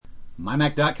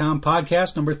MyMac.com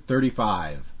podcast number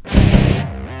 35.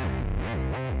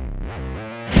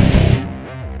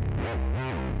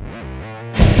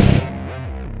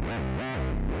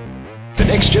 The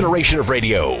next generation of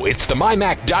radio. It's the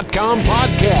MyMac.com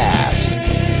podcast.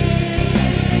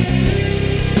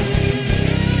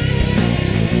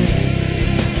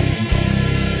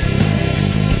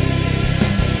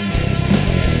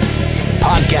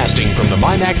 Podcasting from the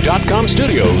MyMac.com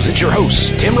studios, it's your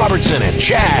hosts, Tim Robertson and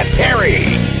Chad Perry.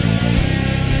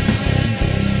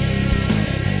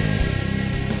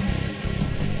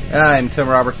 I'm Tim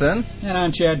Robertson. And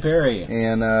I'm Chad Perry.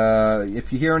 And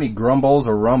if you hear any grumbles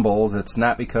or rumbles, it's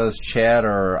not because Chad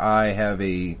or I have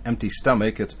a empty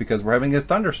stomach. It's because we're having a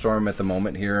thunderstorm at the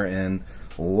moment here in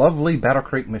lovely Battle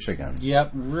Creek, Michigan.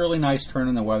 Yep, really nice turn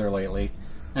in the weather lately.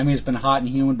 I mean, it's been hot and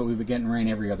humid, but we've been getting rain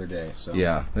every other day. So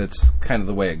yeah, it's kind of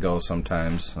the way it goes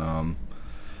sometimes.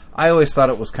 I always thought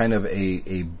it was kind of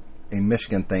a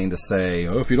Michigan thing to say,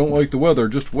 oh, if you don't like the weather,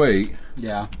 just wait.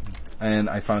 Yeah. And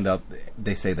I found out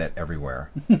they say that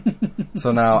everywhere.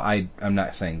 So now I'm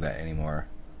not saying that anymore.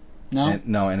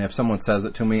 No? And if someone says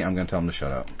it to me, I'm going to tell them to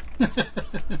shut up.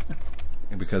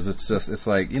 Because it's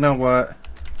like, you know what?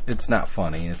 It's not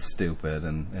funny. It's stupid.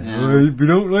 And well, if you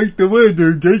don't like the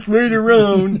weather, just wait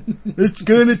around. It's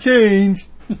going to change.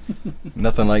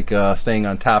 Nothing like staying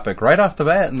on topic right off the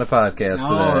bat in the podcast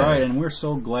today. All right, and we're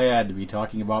so glad to be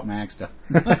talking about Mac stuff.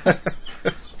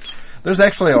 There's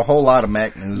actually a whole lot of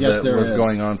Mac news that was is.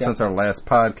 going on since our last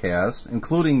podcast,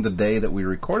 including the day that we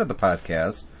recorded the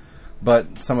podcast.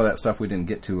 But some of that stuff we didn't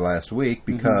get to last week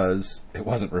because it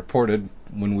wasn't reported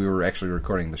when we were actually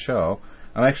recording the show.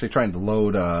 I'm actually trying to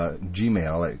load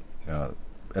Gmail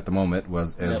at the moment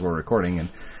as we're recording, and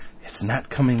it's not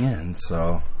coming in,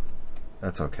 so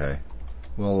that's okay.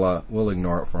 We'll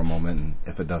ignore it for a moment, and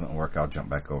if it doesn't work, I'll jump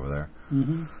back over there.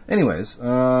 Mm-hmm. Anyways,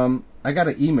 I got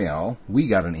an email. We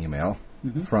got an email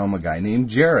from a guy named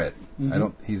Jarrett.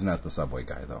 Mm-hmm. He's not the Subway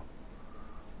guy though.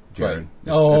 Jared.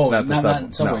 Right. It's not the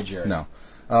not Subway Jared. No.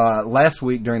 Last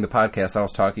week during the podcast, I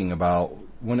was talking about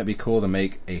wouldn't it be cool to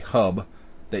make a hub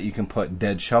that you can put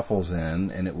dead shuffles in,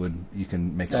 and you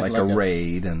can make it like a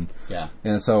raid, and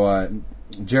so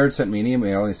Jared sent me an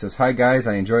email, and he says, "Hi guys,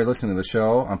 I enjoy listening to the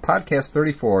show. On podcast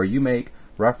 34, you make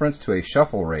reference to a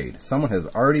shuffle raid. Someone has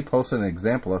already posted an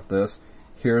example of this.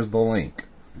 Here's the link,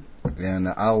 and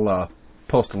I'll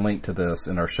post a link to this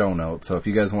in our show notes. So if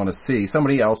you guys want to see,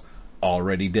 somebody else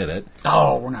already did it.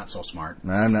 Oh, we're not so smart.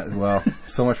 I'm not. Well,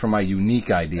 so much for my unique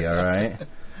idea, right?"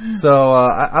 So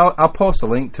I'll post a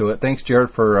link to it. Thanks,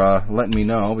 Jared, for letting me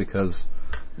know because,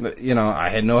 I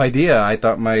had no idea. I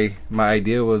thought my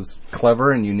idea was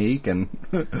clever and unique, and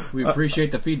we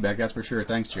appreciate the feedback. That's for sure.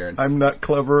 Thanks, Jared. I'm not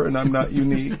clever and I'm not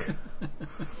unique.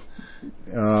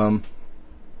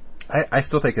 I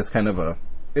still think it's kind of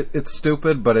it's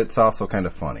stupid, but it's also kind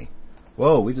of funny.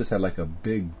 Whoa, we just had like a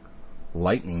big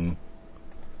lightning.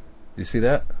 You see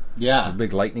that? Yeah. A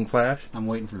big lightning flash. I'm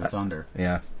waiting for the thunder.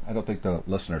 Yeah. I don't think the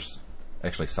listeners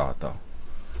actually saw it, though.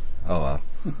 Oh,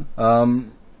 well.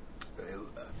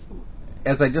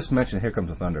 As I just mentioned, here comes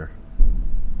the thunder.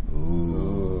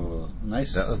 Ooh.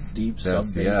 Nice deep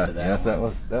sub-bass to that Yes,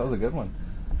 one. that was a good one.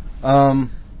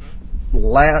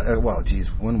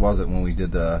 When was it when we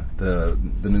did the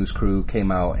news crew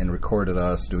came out and recorded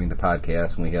us doing the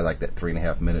podcast, and we had like that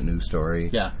 3.5-minute news story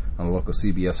on a local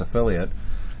CBS affiliate.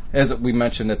 As we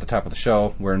mentioned at the top of the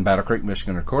show, we're in Battle Creek,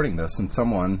 Michigan recording this, and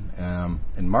someone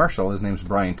in Marshall, his name's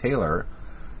Brian Taylor,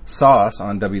 saw us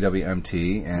on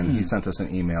WWMT, and he sent us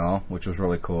an email, which was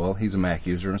really cool. He's a Mac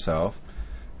user himself,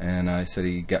 and I said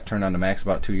he got turned on to Macs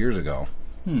about 2 years ago.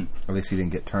 At least he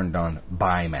didn't get turned on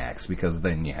by Macs, because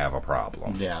then you have a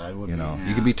problem. Yeah, that would be.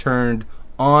 You can be turned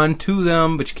on to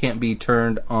them, but you can't be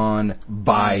turned on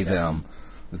by them.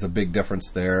 There's a big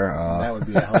difference there. That would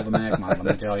be a hell of a Mac mod,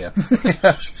 let me tell you.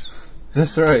 Yeah,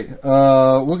 that's right.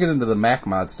 We'll get into the Mac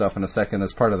mod stuff in a second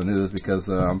as part of the news because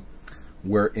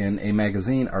we're in a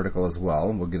magazine article as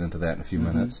well. We'll get into that in a few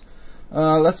minutes.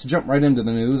 Let's jump right into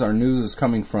the news. Our news is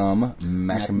coming from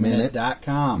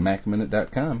MacMinute.com.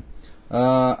 MacMinute.com.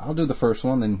 I'll do the first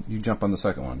one, then you jump on the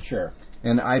second one. Sure.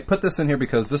 And I put this in here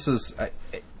because this is,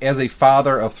 as a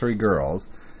father of 3 girls,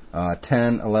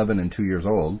 10, 11, and 2 years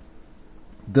old,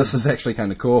 this is actually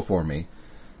kind of cool for me.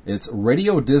 It's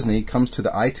Radio Disney comes to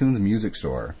the iTunes Music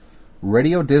Store.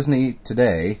 Radio Disney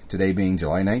today being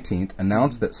July 19th,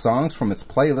 announced that songs from its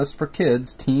playlist for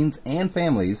kids, teens, and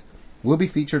families will be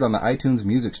featured on the iTunes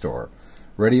Music Store.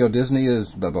 Radio Disney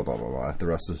is blah, blah, blah, blah, blah. The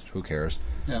rest is who cares.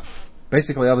 Yeah.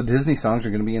 Basically, all the Disney songs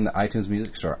are going to be in the iTunes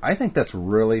Music Store. I think that's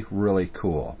really, really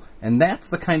cool. And that's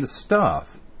the kind of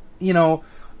stuff,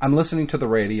 I'm listening to the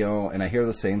radio and I hear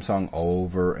the same song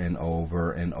over and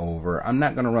over and over, I'm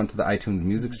not going to run to the iTunes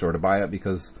Music Store to buy it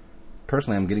because,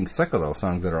 personally, I'm getting sick of those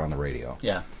songs that are on the radio.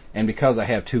 Yeah. And because I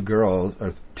have two girls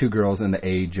in the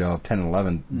age of 10 and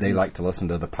 11, they like to listen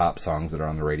to the pop songs that are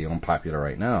on the radio and popular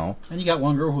right now. And you got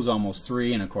one girl who's almost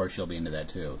 3, and of course she'll be into that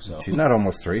too. So she's not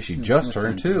almost 3; she just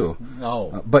turned 2.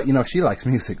 Oh, but she likes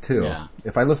music too. Yeah.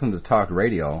 If I listen to talk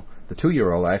radio, the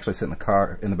 2-year-old, I actually sit in the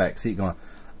car in the back seat going,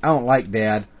 "I don't like,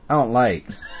 Dad. I don't like."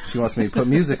 She wants me to put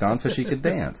music on so she could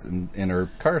dance in her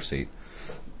car seat.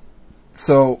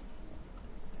 So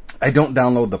I don't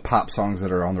download the pop songs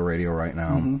that are on the radio right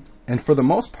now. Mm-hmm. And for the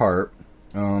most part,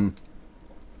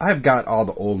 I've got all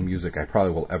the old music I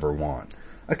probably will ever want.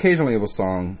 Occasionally a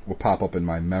song will pop up in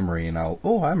my memory and I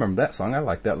remember that song. I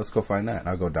like that. Let's go find that. And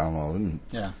I'll go download it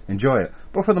and enjoy it.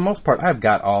 But for the most part, I've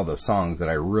got all the songs that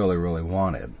I really, really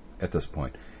wanted at this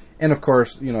point. And of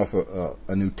course, if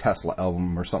a new Tesla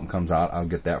album or something comes out, I'll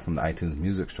get that from the iTunes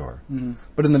Music Store. Mm-hmm.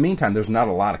 But in the meantime, there's not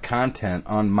a lot of content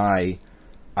on my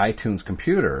iTunes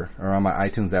computer or on my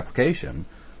iTunes application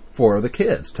for the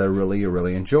kids to really,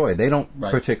 really enjoy. They don't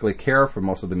particularly care for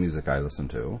most of the music I listen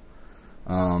to.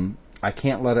 I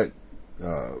can't let it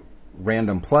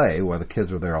random play while the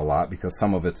kids are there a lot because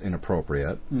some of it's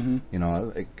inappropriate.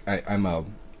 Mm-hmm.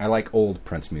 I like old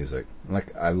Prince music.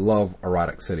 I love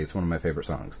Erotic City. It's one of my favorite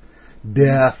songs.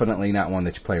 Definitely not one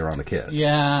that you play around the kids.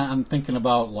 Yeah, I'm thinking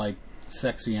about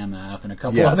Sexy MF and a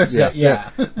couple others.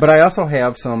 Yeah. But I also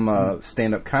have some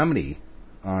stand-up comedy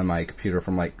on my computer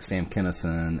from Sam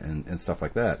Kinison and stuff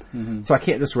like that. Mm-hmm. So I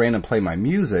can't just random play my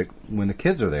music when the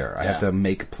kids are there. I have to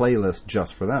make a playlist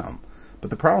just for them.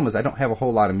 But the problem is I don't have a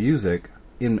whole lot of music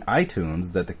in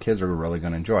iTunes that the kids are really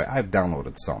going to enjoy. I've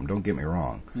downloaded some, don't get me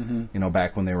wrong. Mm-hmm.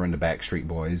 Back when they were into Backstreet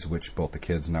Boys, which both the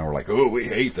kids now are like, "Oh, we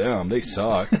hate them. They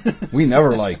suck." We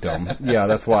never liked them. Yeah,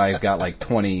 that's why I've got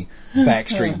 20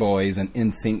 Backstreet Boys and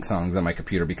NSYNC songs on my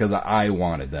computer because I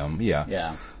wanted them. Yeah.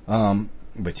 Yeah.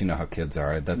 But you know how kids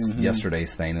are. That's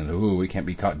yesterday's thing, and we can't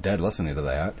be caught dead listening to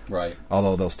that. Right.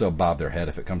 Although they'll still bob their head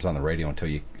if it comes on the radio until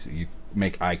you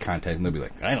make eye contact, and they'll be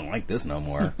like, "I don't like this no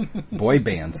more." Boy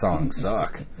band songs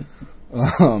suck.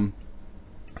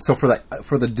 So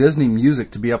for the Disney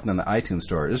music to be up in the iTunes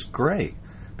Store is great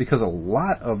because a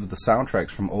lot of the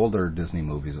soundtracks from older Disney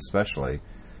movies, especially,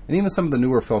 and even some of the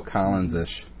newer Phil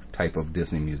Collins-ish type of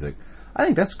Disney music, I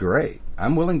think that's great.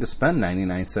 I'm willing to spend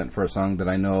 99 cents for a song that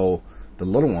I know the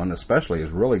little one, especially,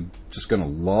 is really just going to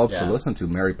love to listen to.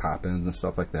 Mary Poppins and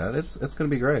stuff like that. It's going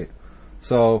to be great.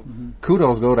 So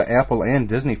kudos go to Apple and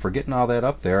Disney for getting all that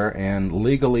up there and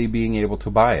legally being able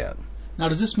to buy it. Now,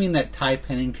 does this mean that Ty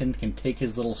Pennington can take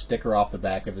his little sticker off the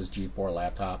back of his G4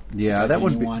 laptop? Yeah, that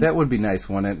would be nice,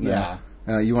 wouldn't it? Yeah.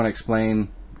 You want to explain?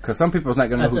 Because some people's not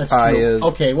going to know who Ty is.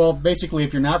 Okay, well, basically,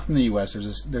 if you're not from the U.S.,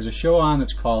 there's a show on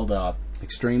that's called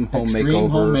Extreme Home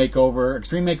Makeover.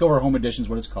 Extreme Makeover Home Edition is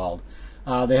what it's called.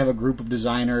 They have a group of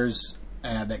designers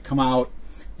that come out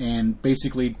and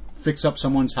basically fix up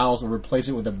someone's house or replace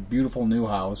it with a beautiful new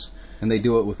house. And they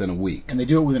do it within a week. And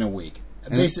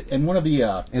one of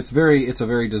the it's a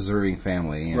very deserving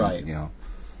family, and, right?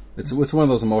 It's one of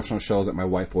those emotional shows that my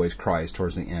wife always cries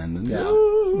towards the end.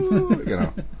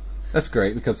 And, that's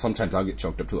great because sometimes I'll get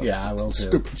choked up too. I will too.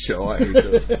 Stupid show, I hate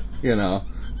this.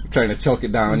 Trying to choke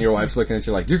it down. Your wife's looking at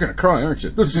you like, "You're going to cry, aren't you?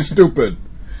 This is stupid."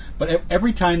 But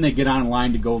every time they get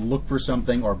online to go look for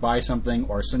something or buy something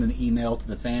or send an email to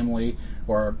the family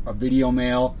or a video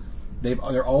mail,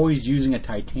 they're always using a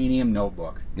titanium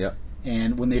notebook. Yep.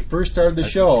 And when they first started the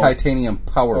show... Titanium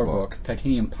PowerBook.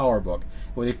 Titanium PowerBook.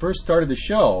 When they first started the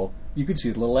show, you could see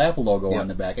the little Apple logo on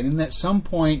the back. And then at some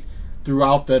point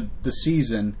throughout the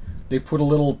season, they put a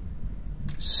little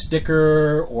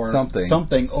sticker or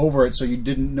something over it so you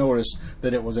didn't notice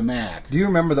that it was a Mac. Do you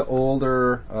remember the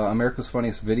older America's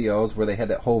Funniest Videos where they had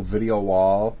that whole video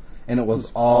wall and it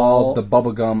was all the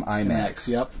bubblegum iMacs?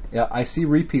 Yep. Yeah, I see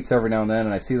repeats every now and then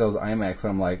and I see those iMacs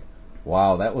and I'm like,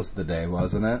 wow, that was the day,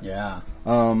 wasn't it? Yeah.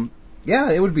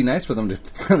 Yeah, it would be nice for them to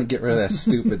finally get rid of that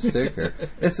stupid sticker.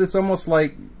 It's almost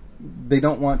like they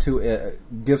don't want to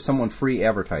give someone free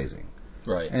advertising.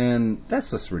 Right. And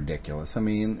that's just ridiculous. I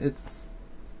mean,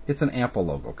 it's an Apple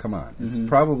logo. Come on. It's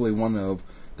probably one of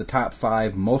the top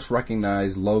 5 most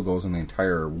recognized logos in the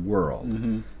entire world.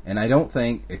 Mm-hmm. And I don't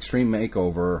think Extreme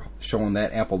Makeover showing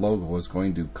that Apple logo is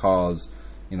going to cause,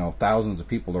 thousands of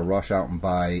people to rush out and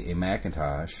buy a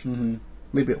Macintosh. Mm-hmm.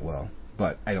 Maybe it will,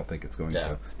 but I don't think it's going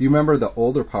to. Do you remember the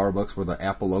older PowerBooks where the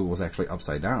Apple logo was actually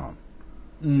upside down?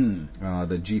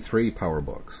 The G3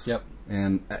 PowerBooks. Yep.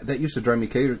 And that used to drive me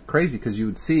crazy because you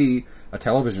would see a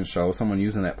television show, someone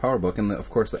using that PowerBook, and of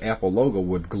course the Apple logo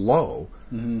would glow,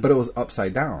 but it was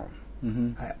upside down.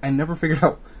 I never figured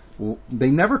out. They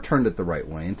never turned it the right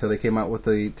way until they came out with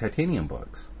the titanium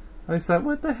books. I thought,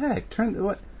 what the heck?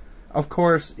 What? Of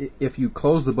course, if you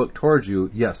close the book towards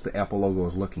you, yes, the Apple logo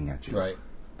is looking at you. Right.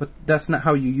 But that's not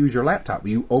how you use your laptop.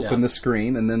 You open the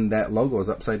screen, and then that logo is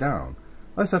upside down.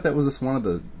 I thought that was just one of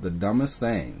the dumbest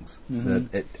things.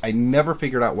 I never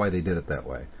figured out why they did it that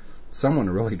way. Someone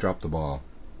really dropped the ball.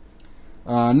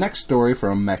 Next story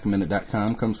from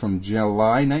MacMinute.com comes from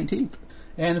July 19th.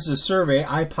 And this is a survey,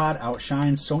 iPod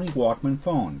outshines Sony Walkman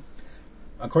phone.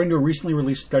 According to a recently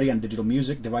released study on digital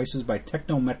music devices by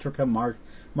Technometrica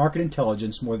Market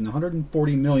Intelligence, more than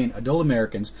 140 million adult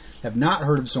Americans have not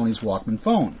heard of Sony's Walkman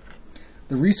phone.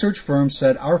 The research firm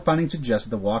said, our findings suggest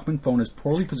that the Walkman phone is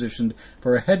poorly positioned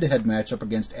for a head-to-head matchup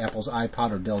against Apple's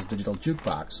iPod or Dell's digital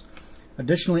jukebox.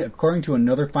 Additionally, according to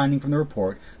another finding from the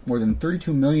report, more than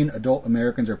 32 million adult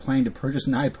Americans are planning to purchase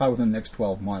an iPod within the next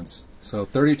 12 months. So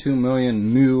 32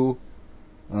 million new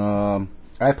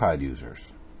iPod users.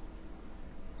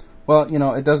 Well,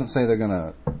 it doesn't say they're going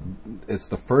to... It's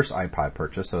the first iPod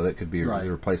purchase, so that could be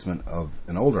the replacement of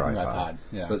an older iPod.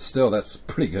 Yeah. But still, that's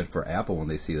pretty good for Apple when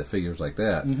they see the figures like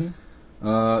that.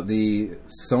 The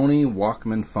Sony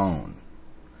Walkman phone.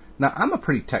 Now, I'm a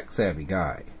pretty tech-savvy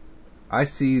guy. I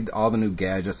see all the new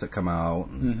gadgets that come out.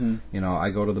 And, I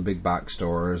go to the big box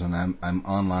stores, and I'm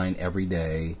online every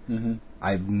day.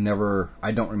 I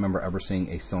don't remember ever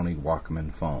seeing a Sony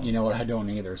Walkman phone. You know what? I don't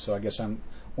either, so I guess I'm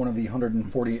one of the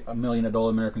 140 million adult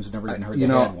Americans who've never even heard they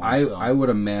had one. I would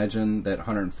imagine that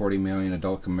 140 million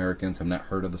adult Americans have not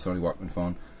heard of the Sony Walkman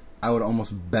phone. I would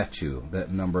almost bet you that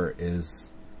number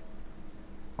is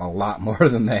a lot more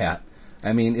than that.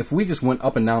 I mean, if we just went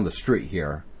up and down the street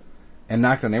here and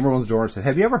knocked on everyone's door and said,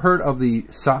 have you ever heard of the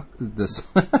Sony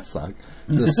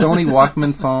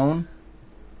Walkman phone?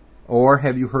 Or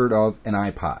have you heard of an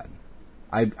iPod?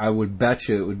 I would bet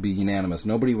you it would be unanimous.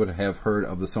 Nobody would have heard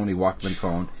of the Sony Walkman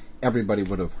phone. Everybody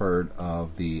would have heard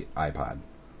of the iPod.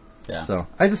 Yeah. So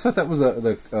I just thought that was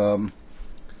a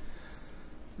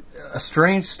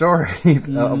strange story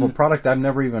of a product I've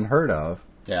never even heard of.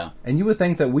 Yeah. And you would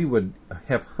think that we would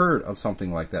have heard of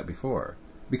something like that before,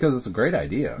 because it's a great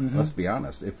idea. Let's be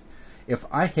honest. If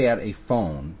I had a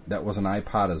phone that was an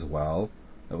iPod as well,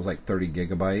 that was like 30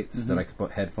 gigabytes that I could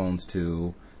put headphones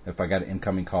to. If I got an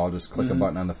incoming call, just click a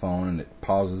button on the phone and it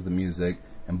pauses the music,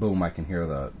 and boom, I can hear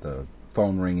the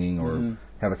phone ringing or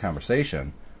have a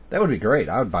conversation. That would be great.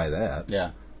 I would buy that.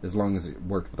 Yeah. As long as it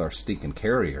worked with our stinking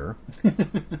carrier.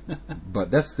 But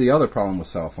that's the other problem with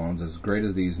cell phones. As great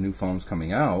as these new phones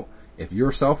coming out, if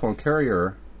your cell phone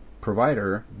carrier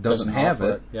provider doesn't have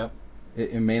it,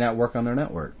 it may not work on their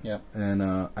network. Yep. And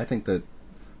I think that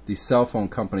the cell phone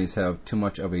companies have too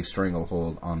much of a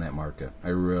stranglehold on that market. I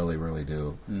really, really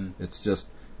do. It's just,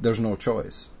 there's no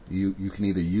choice. You can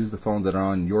either use the phones that are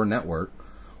on your network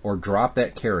or drop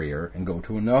that carrier and go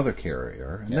to another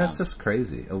carrier. And that's just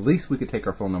crazy. At least we could take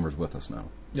our phone numbers with us now.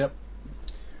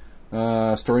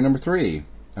 Yep. Story number 3.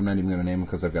 I'm not even going to name them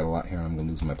because I've got a lot here and I'm going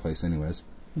to lose my place anyways.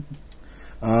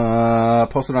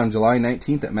 Posted on July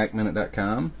 19th at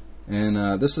MacMinute.com.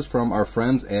 And this is from our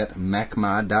friends at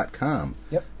MacMod.com.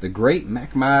 Yep. The Great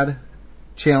MacMod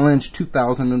Challenge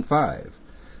 2005.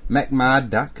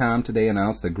 MacMod.com today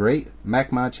announced the Great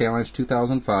MacMod Challenge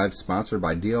 2005, sponsored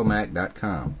by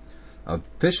DLMac.com.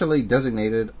 Officially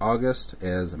designated August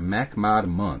as MacMod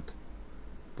Month.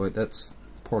 But that's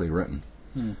poorly written.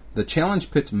 The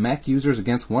challenge pits Mac users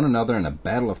against one another in a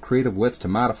battle of creative wits to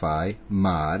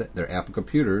mod their Apple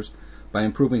computers by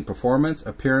improving performance,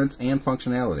 appearance, and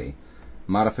functionality.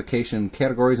 Modification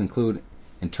categories include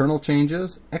internal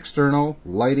changes, external,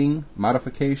 lighting,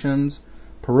 modifications,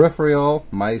 peripheral,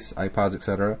 mice, iPods,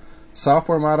 etc.,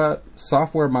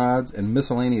 software mods, and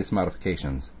miscellaneous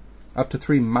modifications. Up to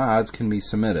 3 mods can be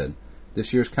submitted.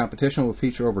 This year's competition will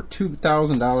feature over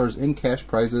 $2,000 in cash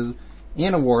prizes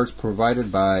and awards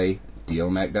provided by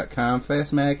DLMac.com,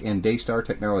 FastMac, and Daystar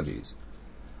Technologies.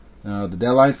 The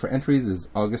deadline for entries is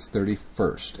August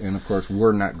 31st, and of course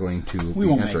we're not going to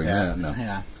be entering that. No.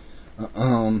 Yeah.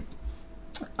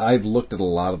 I've looked at a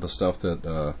lot of the stuff that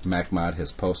MacMod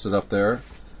has posted up there,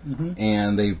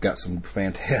 and they've got some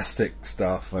fantastic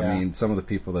stuff. I mean, some of the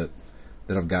people that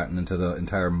have gotten into the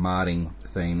entire modding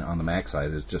thing on the Mac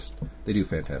side is just, they do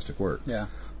fantastic work. Yeah.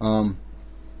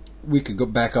 We could go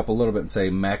back up a little bit and say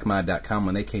MacMod.com,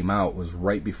 when they came out, was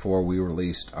right before we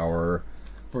released our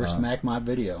first MacMod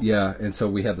video. Yeah, and so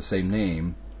we had the same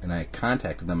name, and I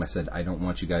contacted them. I said, I don't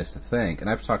want you guys to think, and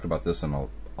I've talked about this in a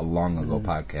long ago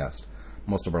podcast,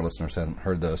 most of our listeners haven't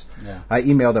heard this. Yeah. I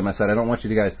emailed them. I said, I don't want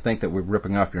you guys to think that we're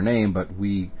ripping off your name, but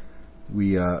we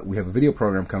have a video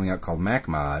program coming out called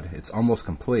MacMod. It's almost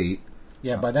complete.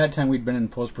 Yeah, by that time we'd been in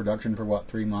post-production for,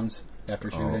 3 months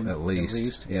after shooting? At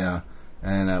least. Yeah.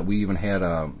 And we even had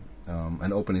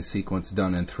an opening sequence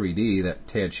done in 3D that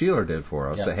Tad Sheeler did for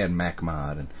us that had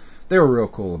MacMod, and they were real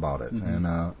cool about it. Mm-hmm.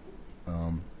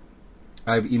 And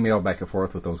I've emailed back and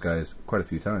forth with those guys quite a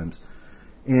few times.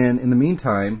 And in the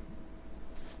meantime,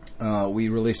 we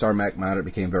released our MacMod. It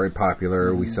became very popular.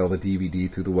 Mm-hmm. We sell the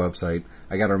DVD through the website.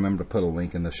 I got to remember to put a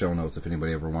link in the show notes if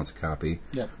anybody ever wants a copy.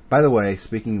 Yep. By the way,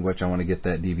 speaking of which, I want to get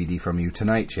that DVD from you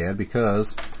tonight, Chad,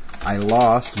 because I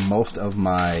lost most of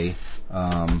my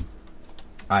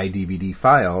iDVD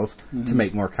files to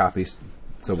make more copies.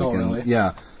 So we can, really?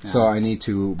 Yeah. So I need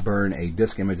to burn a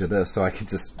disc image of this so I could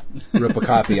just rip a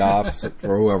copy off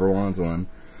for whoever wants one.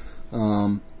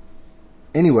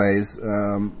 Anyways,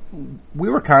 we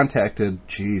were contacted,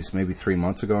 maybe 3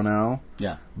 months ago now.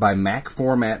 Yeah. By Mac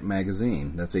Format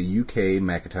magazine. That's a UK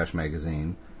Macintosh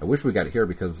magazine. I wish we got it here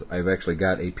because I've actually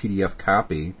got a PDF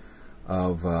copy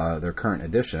of their current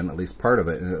edition, at least part of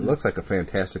it, and it looks like a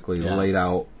fantastically laid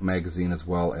out magazine as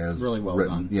well as really well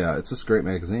written. done. Yeah, it's just a great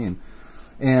magazine.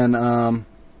 And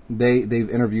they've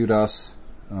interviewed us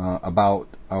about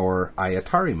our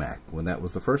iAtari Mac when that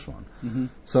was the first one. Mm-hmm.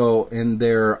 So in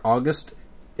their August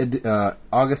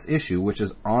issue, which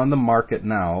is on the market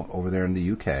now over there in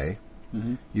the UK,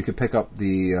 you could pick up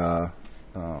the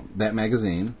that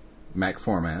magazine, Mac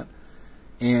Format.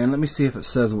 And let me see if it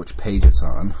says which page it's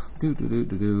on.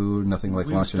 Nothing like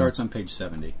launching. It starts on page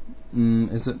 70.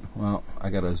 Is it? Well, I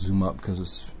gotta zoom up because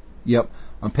it's. Yep,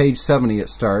 on page 70 it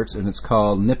starts, and it's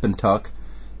called Nip and Tuck,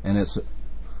 and it's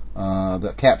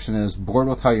the caption is "Bored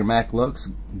with how your Mac looks?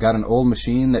 Got an old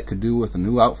machine that could do with a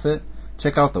new outfit?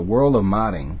 Check out the world of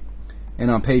modding." And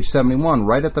on page 71,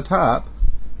 right at the top,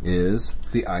 is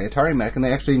the iAtari Mac, and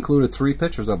they actually included 3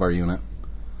 pictures of our unit.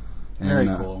 And,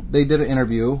 very cool. They did an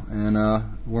interview, and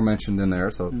were mentioned in there,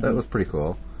 so that was pretty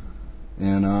cool.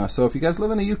 And so if you guys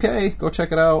live in the UK, go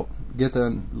check it out. Get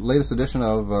the latest edition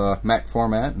of Mac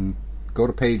Format, and go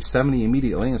to page 70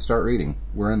 immediately and start reading.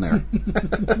 We're in there.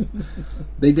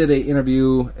 They did an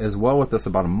interview as well with us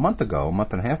about a month and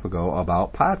a half ago,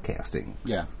 about podcasting.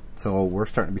 Yeah. So we're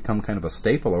starting to become kind of a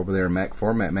staple over there in Mac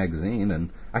Format magazine,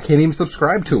 and I can't even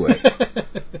subscribe to it.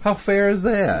 How fair is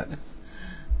that?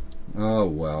 Oh,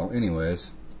 well,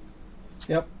 anyways.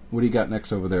 Yep. What do you got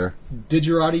next over there?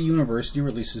 Digerati University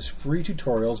releases free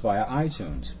tutorials via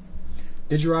iTunes.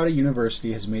 Digerati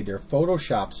University has made their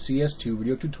Photoshop CS2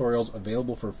 video tutorials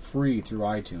available for free through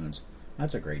iTunes.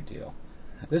 That's a great deal.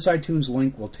 This iTunes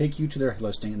link will take you to their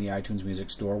listing in the iTunes Music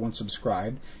Store. Once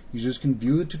subscribed, users can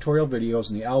view the tutorial videos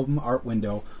in the album art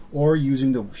window, or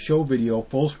using the Show Video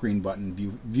full screen button,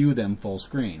 view them full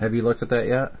screen. Have you looked at that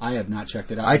yet? I have not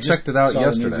checked it out. I checked it out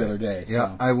yesterday. The other day.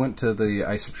 Yeah, so.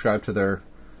 I subscribed to their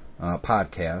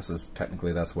podcast.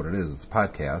 Technically, that's what it is. It's a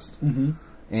podcast. Mm-hmm.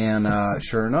 And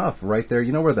sure enough, right there,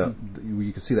 you know where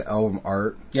you can see the album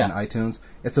art in iTunes?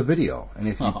 It's a video. And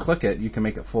if you click it, you can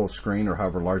make it full screen or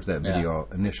however large that video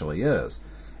initially is.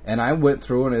 And I went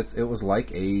through, and it was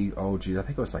like I think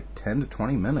it was like 10 to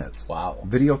 20 minutes. Wow.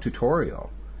 Video tutorial.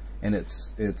 And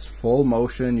it's full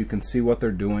motion. You can see what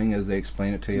they're doing as they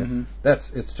explain it to you.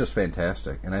 Mm-hmm. It's just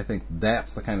fantastic. And I think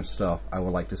that's the kind of stuff I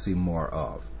would like to see more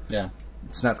of. Yeah.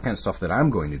 It's not the kind of stuff that I'm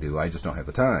going to do. I just don't have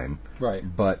the time. Right.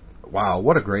 But wow,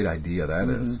 what a great idea that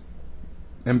is.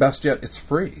 And best yet, it's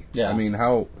free. Yeah. I mean,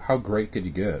 how great could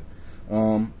you get?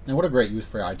 And what a great use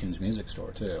for iTunes Music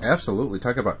Store, too. Absolutely.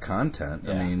 Talk about content.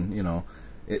 Yeah. I mean,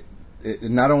 it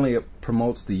not only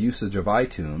promotes the usage of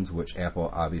iTunes, which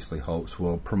Apple obviously hopes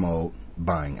will promote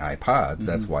buying iPods. Mm-hmm.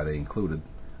 That's why they included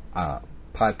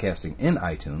podcasting in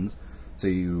iTunes. So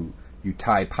you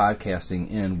tie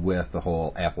podcasting in with the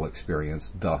whole Apple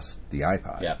experience, thus the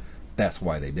iPod. Yeah. That's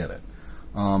why they did it.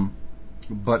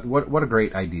 But what a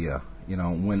great idea.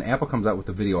 When Apple comes out with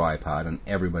the video iPod, and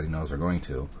everybody knows they're going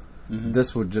to,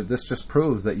 this just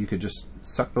proves that you could just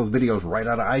suck those videos right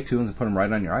out of iTunes and put them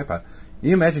right on your iPod. Can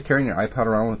you imagine carrying your iPod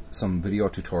around with some video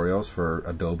tutorials for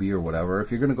Adobe or whatever? If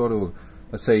you're going to go to,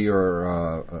 let's say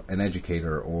you're an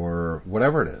educator or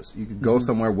whatever it is, you could go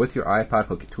somewhere with your iPod,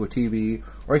 hook it to a TV,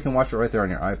 or you can watch it right there on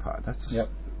your iPod. That's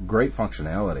great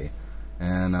functionality.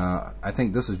 And I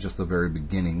think this is just the very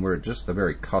beginning. We're at just the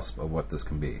very cusp of what this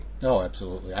can be. Oh,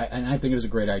 absolutely. I think it is a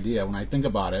great idea. When I think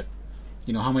about it,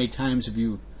 how many times have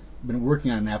you been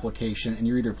working on an application and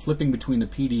you're either flipping between the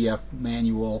PDF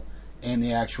manual and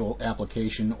the actual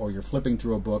application, or you're flipping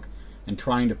through a book, and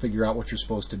trying to figure out what you're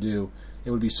supposed to do.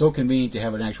 It would be so convenient to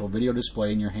have an actual video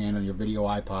display in your hand on your video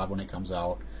iPod when it comes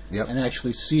out, and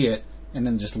actually see it, and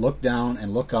then just look down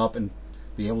and look up and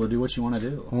be able to do what you want to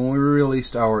do. When we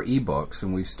released our ebooks,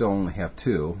 and we still only have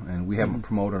 2, and we haven't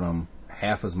promoted them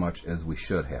half as much as we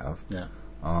should have. Yeah.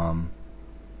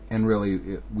 And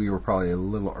really, we were probably a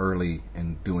little early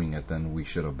in doing it than we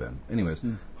should have been. Anyways,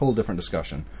 whole different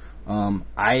discussion.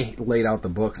 I laid out the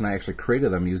books, and I actually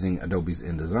created them using Adobe's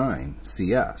InDesign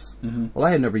CS. Well,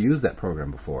 I had never used that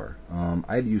program before.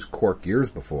 I had used Quark years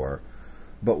before,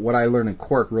 but what I learned in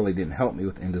Quark really didn't help me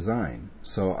with InDesign.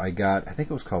 So I got, I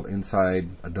think it was called Inside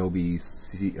Adobe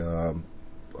I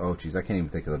can't even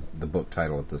think of the book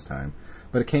title at this time.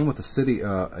 But it came with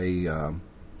a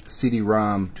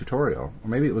CD-ROM tutorial, or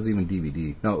maybe it was even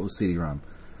DVD. No, it was CD-ROM.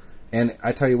 And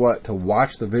I tell you what, to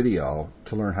watch the video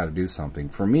to learn how to do something,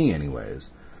 for me anyways,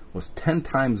 was 10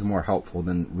 times more helpful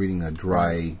than reading a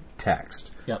dry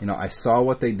text. Yep. You know, I saw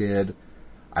what they did,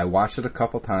 I watched it a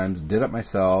couple times, did it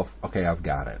myself, okay, I've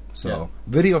got it. So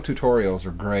video tutorials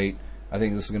are great. I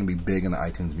think this is going to be big in the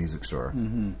iTunes Music Store.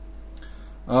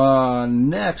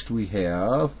 Next we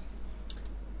have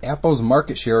Apple's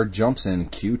market share jumps in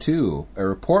Q2. A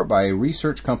report by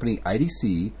research company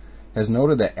IDC has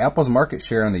noted that Apple's market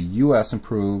share in the U.S.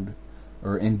 jumped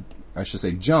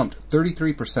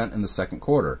 33% in the second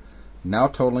quarter, now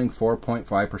totaling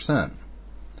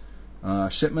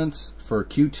 4.5%. Shipments for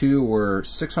Q2 were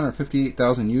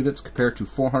 658,000 units compared to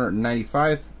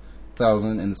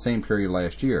 495,000 in the same period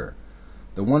last year.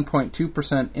 The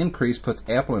 1.2% increase puts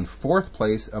Apple in 4th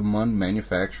place among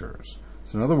manufacturers.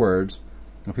 So in other words,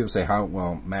 when people say,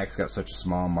 Mac's got such a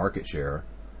small market share,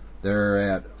 they're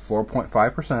at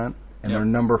 4.5%, and they're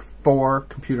number 4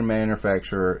 computer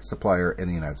manufacturer supplier in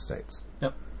the United States.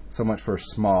 Yep. So much for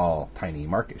small, tiny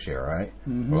market share, right?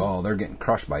 Well, they're getting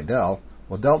crushed by Dell.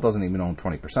 Well, Dell doesn't even own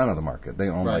 20% of the market. They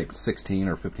own like 16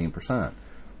 or 15%.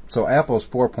 So Apple's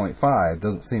 4.5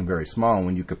 doesn't seem very small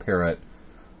when you compare it.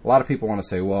 A lot of people want to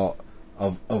say, well,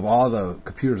 of all the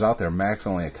computers out there, Macs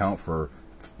only account for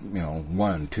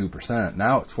 1-2%.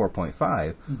 Now it's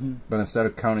 4.5. But instead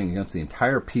of counting against the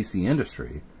entire PC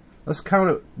industry, let's count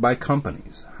it by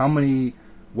companies.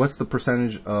 What's the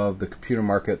percentage of the computer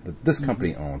market that this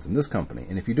company owns and this company?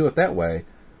 And if you do it that way,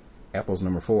 Apple's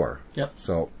number 4. Yep.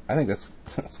 So I think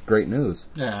that's great news.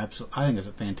 Yeah, absolutely. I think it's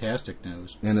a fantastic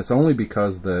news. And it's only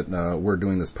because that we're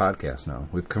doing this podcast now.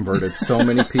 We've converted so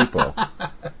many people.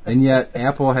 And yet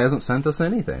Apple hasn't sent us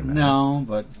anything, man. No,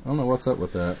 but I don't know what's up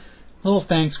with that. A little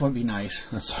thanks would be nice.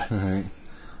 That's all right.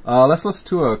 Let's listen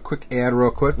to a quick ad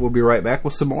real quick. We'll be right back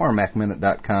with some more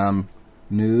MacMinute.com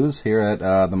news here at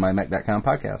the MyMac.com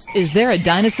podcast. Is there a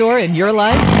dinosaur in your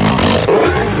life?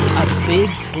 A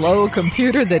big, slow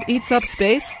computer that eats up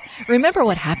space? Remember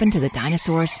what happened to the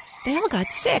dinosaurs? They all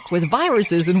got sick with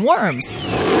viruses and worms.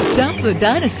 Dump the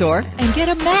dinosaur and get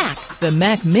a Mac. The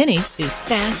Mac Mini is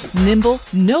fast, nimble,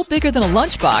 no bigger than a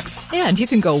lunchbox, and you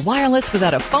can go wireless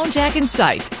without a phone jack in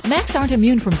sight. Macs aren't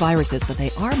immune from viruses, but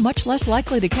they are much less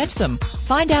likely to catch them.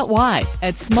 Find out why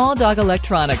at Small Dog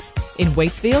Electronics in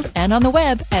Waitsfield and on the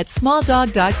web at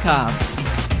smalldog.com.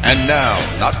 And now,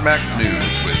 Not Mac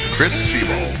News with Chris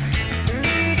Siebel.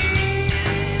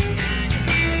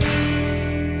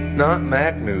 Not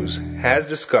Mac News has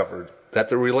discovered that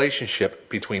the relationship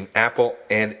between Apple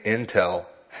and Intel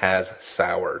has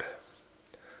soured.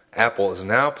 Apple is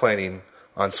now planning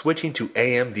on switching to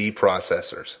AMD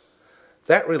processors.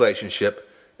 That relationship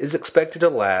is expected to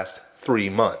last 3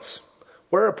 months,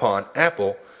 whereupon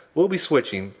Apple will be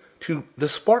switching to the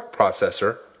Spark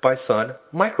processor by Sun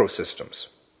Microsystems.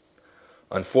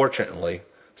 Unfortunately,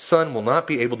 Sun will not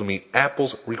be able to meet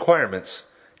Apple's requirements,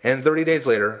 and 30 days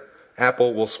later,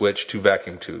 Apple will switch to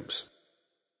vacuum tubes.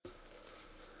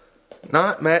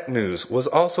 Not Mac News was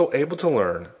also able to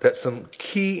learn that some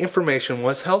key information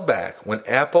was held back when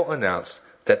Apple announced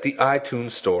that the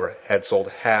iTunes Store had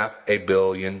sold 500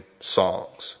 million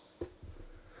songs.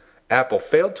 Apple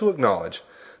failed to acknowledge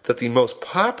that the most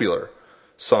popular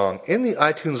song in the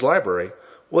iTunes library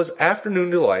was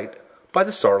Afternoon Delight by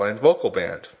the Starland Vocal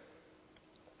Band.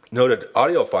 Noted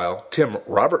audiophile Tim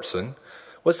Robertson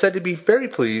was said to be very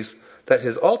pleased that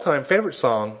his all-time favorite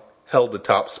song held the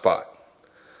top spot.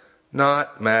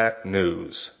 Not Mac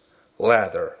News.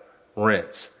 Lather,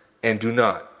 rinse, and do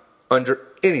not, under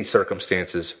any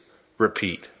circumstances,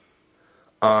 repeat.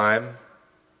 I'm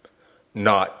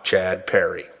not Chad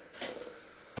Perry.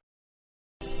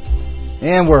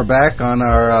 And we're back on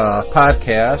our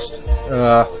podcast.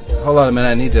 Hold on a minute,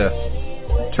 I need to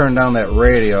turn down that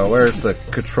radio. Where's the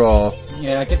control?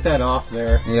 Yeah, get that off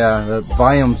there. Yeah, the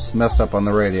volume's messed up on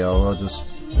the radio. We'll just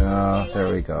There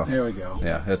we go. There we go.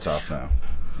 Yeah, it's off now.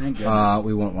 Thank goodness.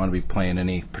 We won't want to be playing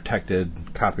any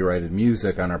protected, copyrighted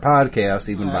music on our podcast,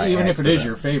 even by even accident. if it is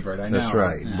your favorite, I know. That's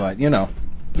right. Yeah. But,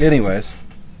 anyways.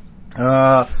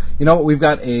 We've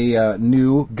got a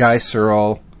new Guy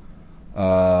Searle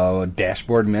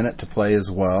dashboard minute to play as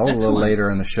well. Excellent. A little later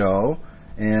in the show.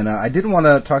 And I did want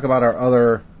to talk about our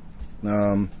other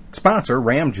sponsor,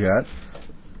 Ramjet.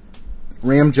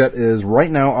 Ramjet is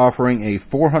right now offering a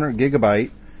 400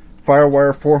 gigabyte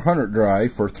FireWire 400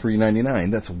 drive for $3.99.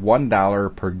 That's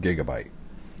 $1 per gigabyte.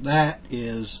 That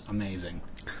is amazing.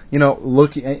 It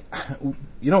would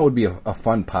be a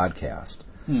fun podcast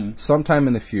sometime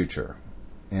in the future,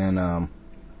 and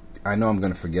I know I'm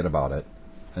going to forget about it,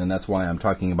 and that's why I'm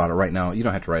talking about it right now. You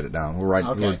don't have to write it down.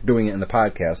 We're doing it in the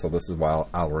podcast, so this is why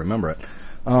I'll remember it.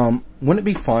 Wouldn't it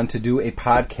be fun to do a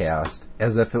podcast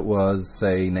as if it was,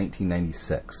 say,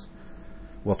 1996?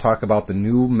 We'll talk about the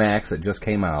new Macs that just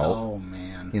came out. Oh,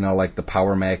 man. Like the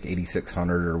Power Mac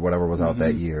 8600 or whatever was out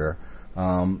that year.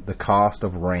 The cost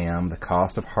of RAM, the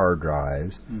cost of hard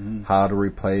drives, how to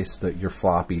replace your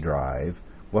floppy drive.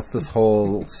 What's this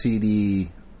whole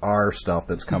CDR stuff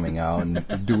that's coming out,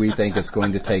 and do we think it's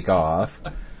going to take off?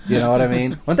 You know what I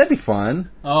mean? Wouldn't that be fun?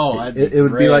 Oh, it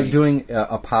would be like doing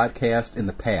a podcast in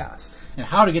the past. And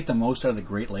how to get the most out of the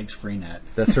Great Lakes FreeNet.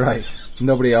 That's right.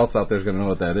 Nobody else out there is going to know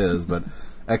what that is, but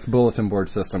ex-bulletin board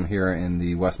system here in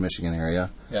the West Michigan area.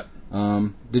 Yep.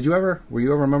 Were you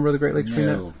ever a member of the Great Lakes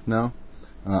FreeNet? No?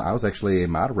 I was actually a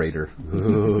moderator.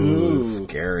 Ooh,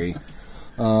 scary.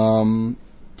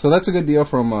 So that's a good deal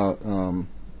from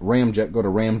Ramjet. Go to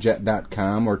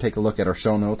ramjet.com or take a look at our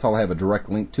show notes. I'll have a direct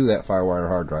link to that FireWire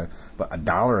hard drive. But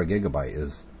 $1 a gigabyte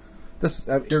is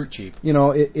dirt cheap.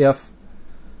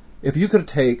 If you could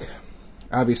take,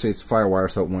 obviously it's FireWire,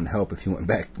 so it wouldn't help if you went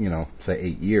back, say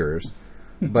 8 years.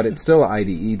 But it's still an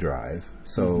IDE drive,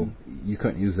 so you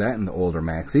couldn't use that in the older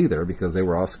Macs either because they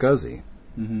were all SCSI.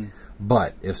 Mm-hmm.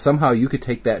 But if somehow you could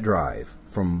take that drive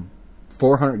from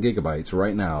 400 gigabytes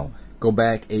right now, go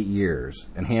back 8 years,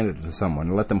 and hand it to someone,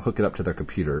 and let them hook it up to their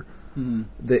computer,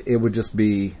 it would just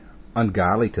be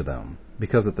ungodly to them.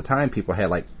 Because at the time, people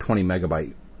had like 20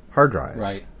 megabyte hard drives.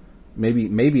 Right.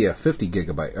 Maybe a 50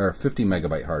 gigabyte or 50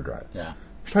 megabyte hard drive. Yeah.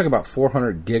 You're talking about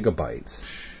 400 gigabytes.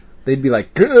 They'd be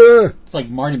like, "Gah!" It's like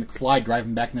Marty McFly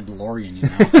driving back in the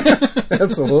DeLorean,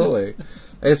 Absolutely.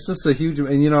 It's just a huge,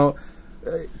 and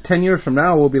 10 years from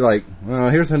now, we'll be like, well,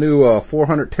 here's a new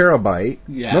 400 terabyte.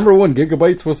 Yeah. Remember when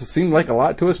gigabytes was to seem like a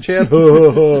lot to us, Chad?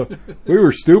 We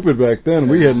were stupid back then.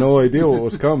 We had no idea what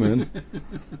was coming.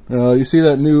 You see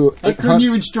that new... I couldn't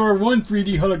even store one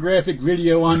 3D holographic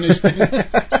video on this thing.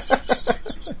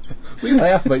 We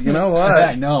laugh, but you know what?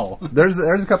 I know. There's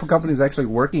a couple companies actually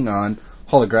working on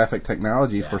holographic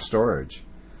technology for storage.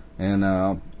 And,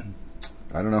 I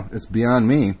don't know. It's beyond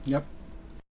me. Yep.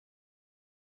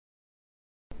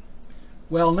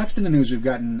 Well, next in the news, we've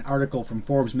got an article from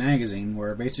Forbes magazine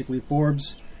where basically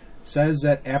Forbes says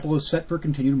that Apple is set for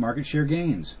continued market share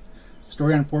gains. The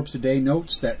story on Forbes Today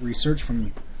notes that research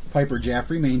from Piper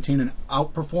Jaffray maintained an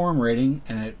outperform rating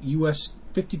and a US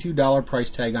 $52 price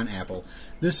tag on Apple.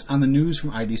 This on the news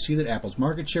from IDC that Apple's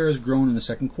market share has grown in the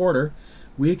second quarter.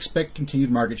 We expect continued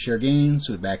market share gains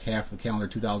through the back half of calendar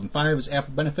 2005 as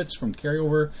Apple benefits from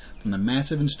carryover from the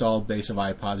massive installed base of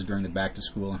iPods during the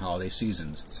back-to-school and holiday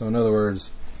seasons. So in other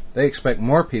words, they expect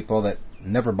more people that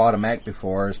never bought a Mac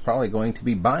before is probably going to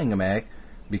be buying a Mac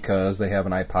because they have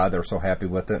an iPod, they're so happy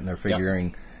with it, and they're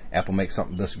figuring Apple makes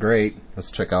something this great,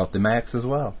 let's check out the Macs as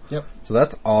well. Yep. So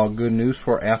that's all good news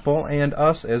for Apple and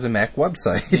us as a Mac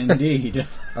website. Indeed.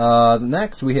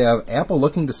 Next, we have Apple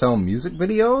looking to sell music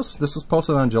videos. This was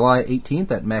posted on July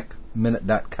 18th at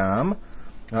MacMinute.com.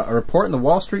 A report in the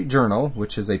Wall Street Journal,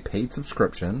 which is a paid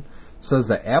subscription, says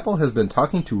that Apple has been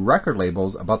talking to record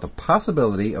labels about the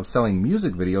possibility of selling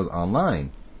music videos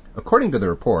online. According to the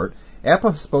report,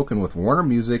 Apple has spoken with Warner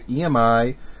Music,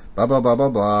 EMI, blah, blah, blah, blah,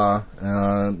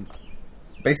 blah.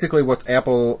 Basically, what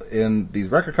Apple and these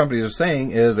record companies are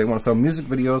saying is they want to sell music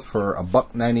videos for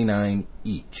 $1.99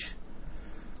 each.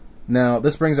 Now,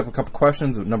 this brings up a couple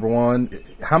questions. Number one,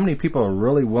 how many people are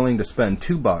really willing to spend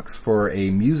 $2 for a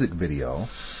music video?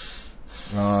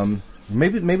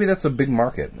 Maybe that's a big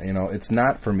market. It's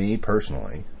not for me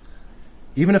personally.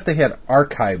 Even if they had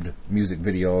archived music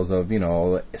videos of,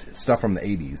 stuff from the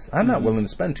 80s, I'm not willing to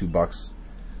spend $2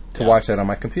 to watch that on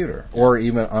my computer, or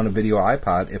even on a video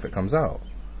iPod if it comes out.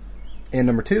 And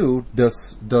number two,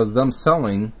 does them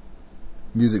selling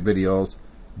music videos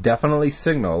definitely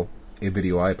signal a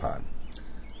video iPod?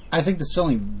 I think the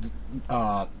selling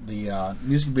the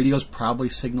music videos probably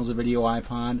signals a video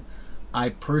iPod, I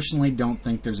personally don't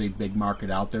think there's a big market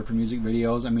out there for music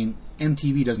videos. I mean,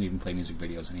 MTV doesn't even play music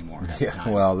videos anymore. Yeah,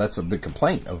 well, that's a big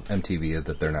complaint of MTV is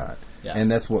that they're not. Yeah.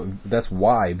 And that's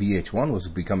why VH1 was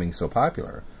becoming so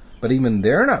popular. But even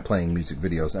they're not playing music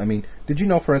videos. I mean, did you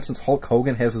know, for instance, Hulk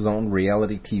Hogan has his own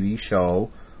reality TV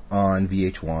show on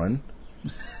VH1?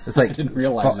 It's like I didn't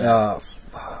realize that.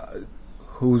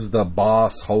 Who's the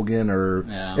boss, Hogan, or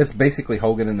it's basically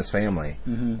Hogan and his family.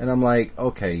 Mm-hmm. And I'm like,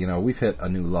 okay, we've hit a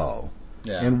new low.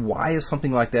 Yeah. And why is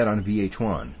something like that on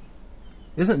VH1?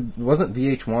 Wasn't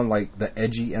VH1 like the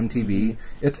edgy MTV?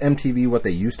 Mm-hmm. It's MTV what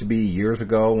they used to be years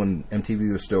ago when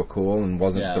MTV was still cool and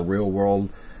wasn't the Real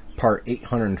World Part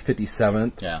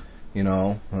 857th. Yeah.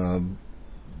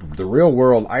 The Real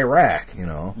World Iraq.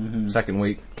 Mm-hmm. Second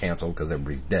week canceled because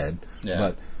everybody's dead. Yeah.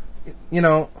 But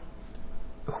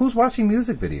who's watching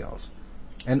music videos?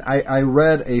 And I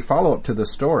read a follow-up to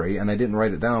this story, and I didn't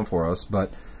write it down for us,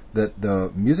 but that the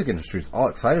music industry is all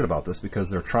excited about this because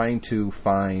they're trying to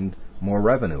find more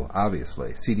revenue,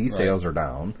 obviously. CD sales are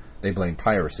down. They blame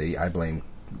piracy. I blame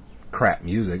crap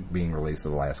music being released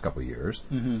in the last couple of years.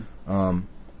 Mm-hmm.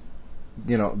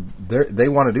 They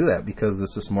want to do that because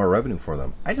it's just more revenue for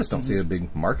them. I just don't see a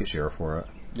big market share for it.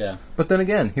 Yeah. But then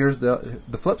again, here's the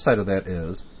flip side of that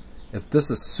is, if this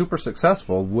is super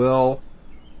successful, will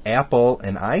Apple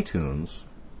and iTunes,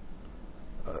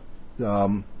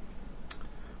 will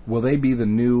they be the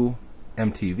new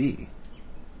MTV?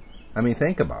 I mean,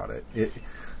 think about it.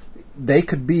 They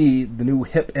could be the new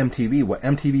hip MTV, what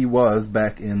MTV was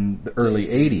back in the early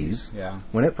 80s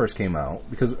when it first came out.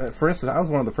 Because, for instance, I was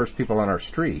one of the first people on our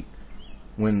street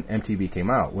when MTV came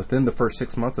out. Within the first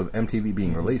 6 months of MTV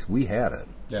being released, we had it.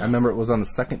 Yeah. I remember it was on the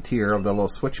second tier of the little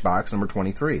switch box, number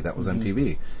 23. That was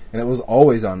MTV. And it was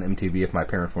always on MTV if my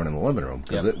parents weren't in the living room,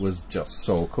 because it was just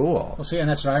so cool. Well, see, and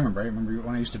that's what I remember. I remember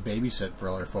when I used to babysit for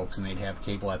other folks, and they'd have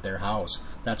cable at their house.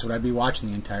 That's what I'd be watching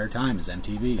the entire time, is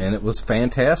MTV. And it was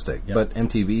fantastic. Yep. But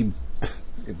MTV,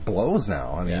 it blows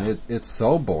now. I mean, it's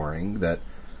so boring that,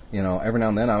 every now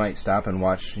and then I might stop and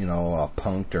watch,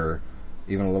 Punk'd or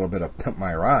even a little bit of Pimp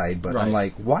My Ride, but I'm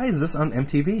like, why is this on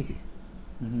MTV?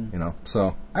 Mm-hmm.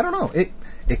 So I don't know.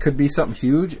 It could be something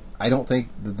huge. I don't think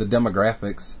that the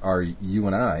demographics are you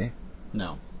and I.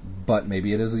 No. But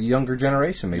maybe it is a younger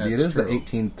generation. Maybe it is the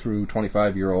 18 through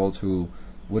 25-year-olds who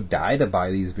would die to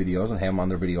buy these videos and have them on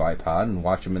their video iPod and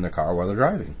watch them in their car while they're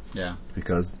driving. Yeah.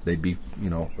 Because they'd be,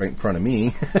 right in front of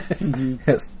me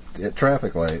at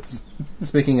traffic lights.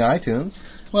 Speaking of iTunes.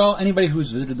 Well, anybody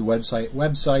who's visited the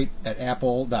website at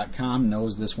apple.com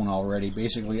knows this one already.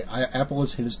 Basically, Apple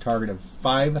has hit its target of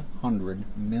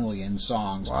 500 million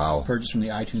songs purchased from the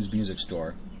iTunes Music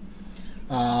Store.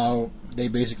 They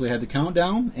basically had the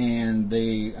countdown, and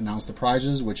they announced the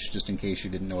prizes, which, just in case you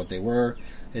didn't know what they were,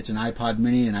 it's an iPod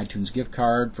Mini and iTunes gift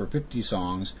card for 50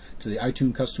 songs to the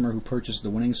iTunes customer who purchased the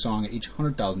winning song at each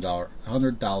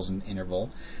 $100,000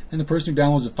 interval. And the person who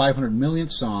downloads the 500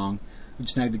 millionth song would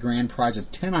snag the grand prize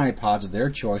of 10 iPods of their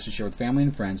choice to share with family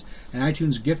and friends, an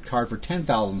iTunes gift card for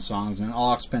 10,000 songs, and an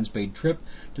all-expense-paid trip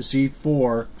to see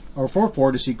for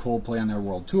to see Coldplay on their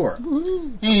world tour.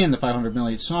 Woo-hoo. And the 500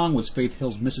 millionth song was Faith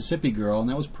Hill's Mississippi Girl, and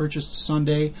that was purchased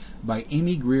Sunday by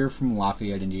Amy Greer from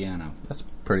Lafayette, Indiana. That's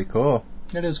pretty cool.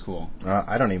 That is cool.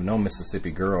 I don't even know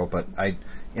Mississippi Girl, but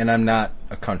I'm not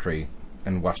a country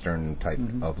and western type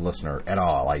of listener at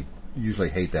all. I usually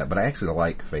hate that, but I actually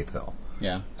like Faith Hill.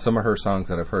 Yeah. Some of her songs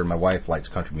that I've heard, my wife likes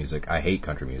country music. I hate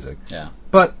country music. Yeah.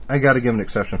 But I got to give an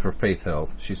exception for Faith Hill.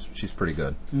 She's pretty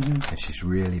good. Mm-hmm. And she's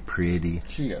really pretty.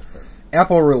 She is pretty.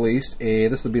 Apple released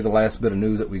this will be the last bit of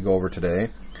news that we go over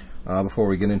today, before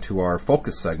we get into our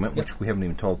focus segment, which we haven't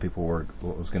even told people what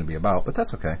it was going to be about, but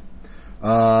that's okay.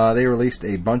 They released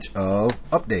a bunch of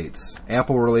updates.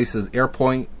 Apple releases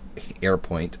Airport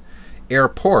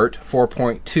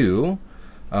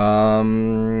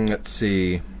 4.2. Let's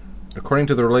see. According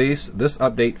to the release, this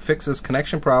update fixes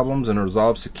connection problems and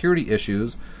resolves security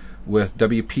issues with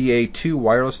WPA2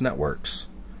 wireless networks.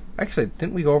 Actually,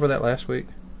 didn't we go over that last week?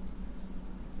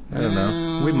 I don't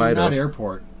know. We might have. Not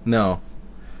Airport. No.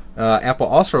 Apple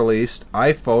also released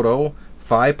iPhoto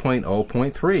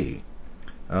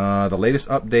 5.0.3, the latest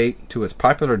update to its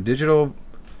popular digital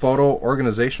photo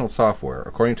organizational software.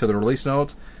 According to the release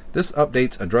notes, this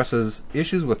update addresses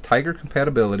issues with Tiger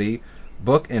compatibility,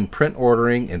 book and print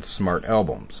ordering, and smart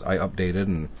albums. I updated,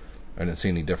 and I didn't see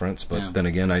any difference, but then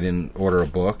again, I didn't order a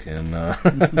book, and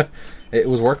it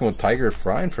was working with Tiger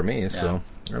fine for me, so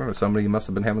I don't know, somebody must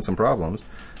have been having some problems.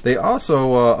 They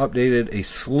also updated a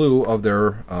slew of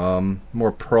their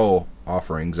more pro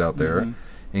offerings out there,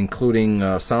 including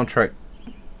Soundtrack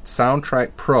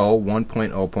Pro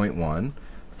 1.0.1,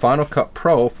 Final Cut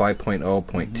Pro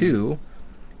 5.0.2,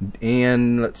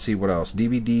 and let's see what else.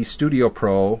 DVD Studio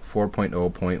Pro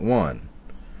 4.0.1.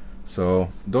 So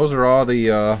those are all the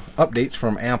updates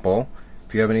from Apple.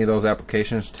 If you have any of those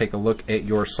applications, take a look at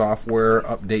your software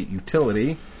update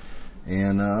utility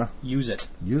and use it.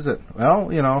 Use it.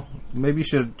 Well, you know, maybe you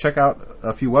should check out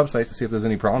a few websites to see if there's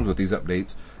any problems with these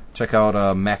updates. Check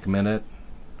out Mac Minute.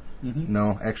 Mm-hmm.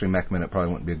 No, actually, Mac Minute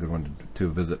probably wouldn't be a good one to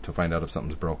visit to find out if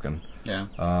something's broken. Yeah.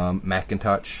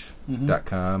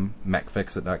 Macintosh.com,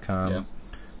 MacFixit.com.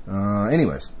 Yeah.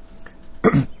 Anyways.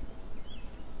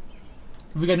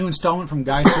 We got a new installment from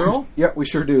Guy Searle? Yep, we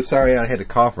sure do. Sorry, I had to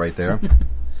cough right there.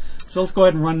 So let's go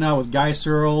ahead and run now with Guy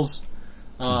Searle's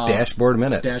Dashboard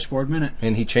Minute. Dashboard Minute.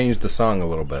 And he changed the song a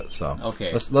little bit, so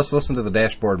okay. Let's listen to the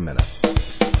Dashboard Minute.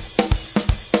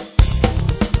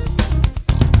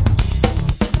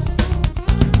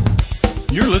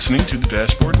 You're listening to the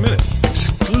Dashboard Minute,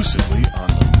 exclusively on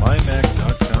the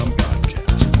MyMac.com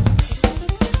podcast.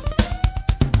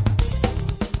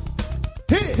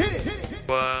 Hit it!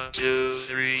 1, 2,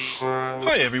 3, 4.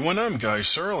 Hi everyone, I'm Guy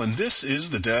Searle, and this is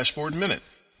the Dashboard Minute.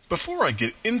 Before I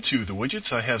get into the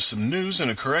widgets, I have some news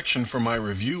and a correction for my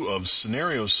review of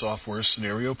Scenario Software's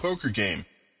Scenario Poker game.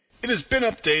 It has been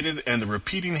updated, and the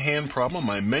repeating hand problem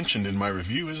I mentioned in my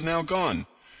review is now gone.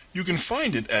 You can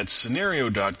find it at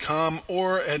Scenario.com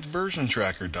or at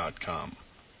VersionTracker.com.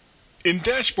 In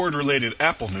dashboard-related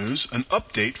Apple news, an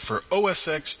update for OS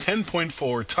X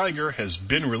 10.4 Tiger has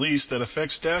been released that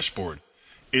affects Dashboard.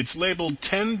 It's labeled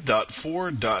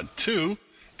 10.4.2,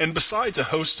 and besides a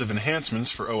host of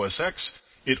enhancements for OS X,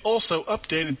 it also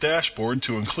updated Dashboard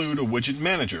to include a widget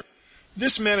manager.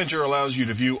 This manager allows you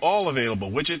to view all available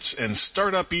widgets and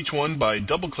start up each one by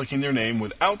double-clicking their name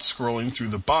without scrolling through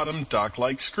the bottom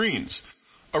dock-like screens.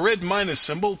 A red minus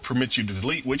symbol permits you to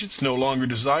delete widgets no longer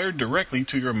desired directly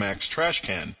to your Mac's trash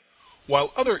can.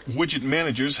 While other widget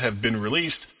managers have been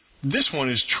released, this one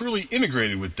is truly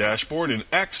integrated with Dashboard and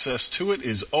access to it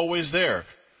is always there.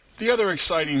 The other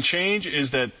exciting change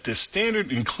is that the standard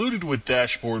included with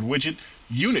Dashboard widget,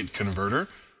 Unit Converter,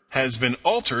 has been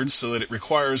altered so that it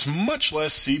requires much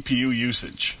less CPU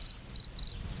usage.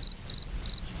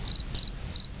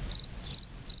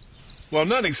 While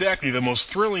not exactly the most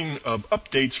thrilling of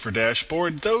updates for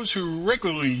Dashboard, those who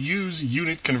regularly use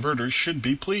Unit Converters should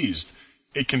be pleased.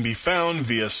 It can be found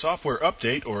via Software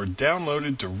Update or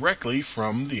downloaded directly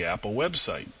from the Apple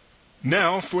website.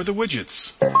 Now for the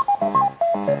widgets.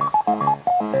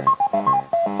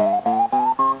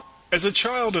 As a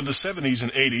child of the 70s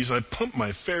and 80s, I pumped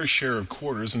my fair share of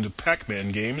quarters into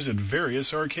Pac-Man games at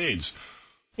various arcades.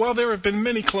 While there have been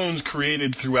many clones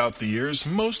created throughout the years,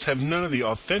 most have none of the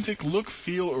authentic look,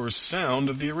 feel, or sound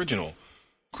of the original.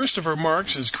 Christopher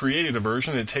Marks has created a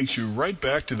version that takes you right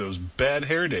back to those bad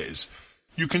hair days.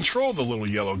 You control the little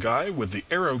yellow guy with the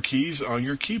arrow keys on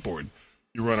your keyboard.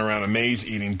 You run around a maze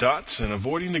eating dots and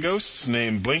avoiding the ghosts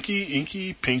named Blinky,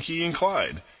 Inky, Pinky, and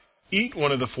Clyde. Eat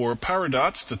one of the 4 power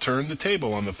dots to turn the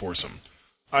table on the foursome.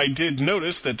 I did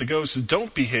notice that the ghosts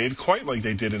don't behave quite like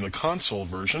they did in the console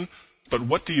version, but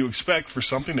what do you expect for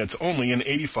something that's only an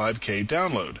 85K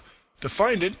download? To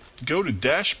find it, go to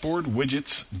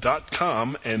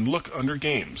dashboardwidgets.com and look under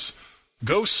Games.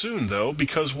 Go soon, though,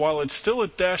 because while it's still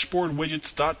at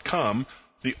dashboardwidgets.com,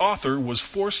 the author was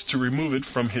forced to remove it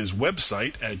from his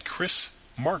website at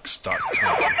chrismarks.com.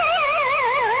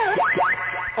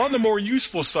 On the more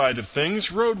useful side of things,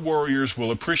 road warriors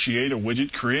will appreciate a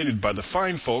widget created by the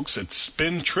fine folks at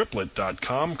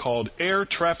spintriplet.com called Air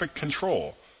Traffic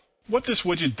Control. What this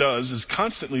widget does is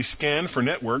constantly scan for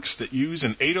networks that use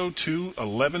an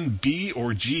 802.11b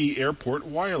or G airport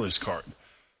wireless card.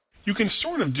 You can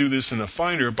sort of do this in a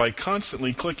Finder by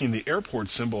constantly clicking the airport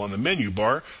symbol on the menu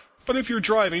bar, but if you're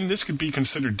driving, this could be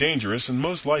considered dangerous and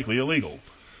most likely illegal.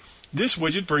 This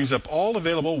widget brings up all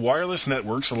available wireless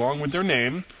networks along with their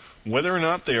name, whether or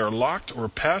not they are locked or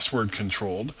password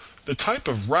controlled, the type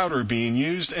of router being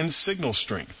used, and signal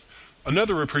strength.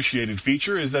 Another appreciated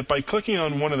feature is that by clicking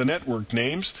on one of the network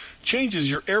names, changes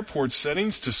your airport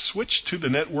settings to switch to the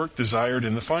network desired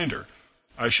in the Finder.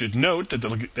 I should note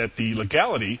that the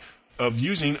legality of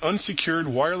using unsecured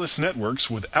wireless networks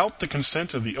without the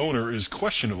consent of the owner is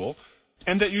questionable,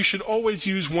 and that you should always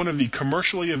use one of the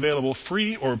commercially available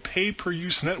free or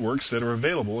pay-per-use networks that are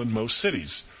available in most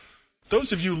cities.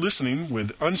 Those of you listening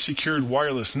with unsecured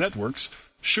wireless networks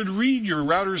should read your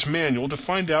router's manual to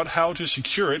find out how to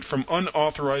secure it from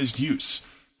unauthorized use.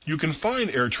 You can find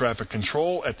air traffic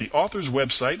control at the author's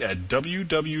website at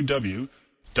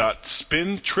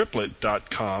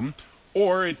www.spintriplet.com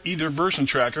or at either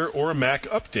VersionTracker or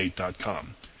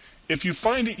MacUpdate.com. If you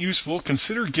find it useful,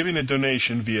 consider giving a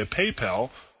donation via PayPal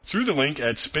through the link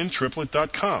at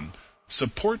spintriplet.com.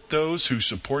 Support those who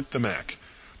support the Mac.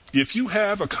 If you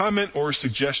have a comment or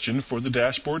suggestion for the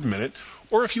Dashboard Minute,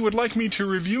 or if you would like me to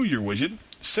review your widget,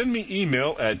 send me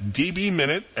email at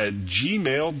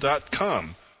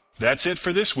dbminute@gmail.com. That's it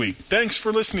for this week. Thanks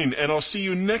for listening, and I'll see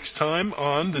you next time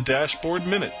on the Dashboard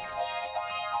Minute.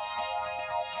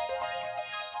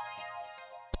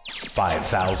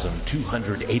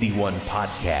 5,281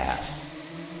 podcasts.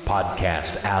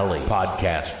 Podcast Alley,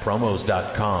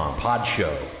 podcastpromos.com,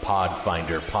 Podshow,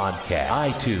 Podfinder Podcast,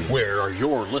 iTunes. Where are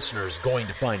your listeners going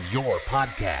to find your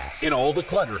podcast? In all the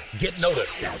clutter, get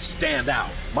noticed and stand out.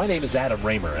 My name is Adam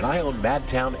Raymer, and I own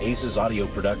Madtown Aces Audio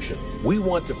Productions. We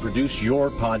want to produce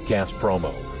your podcast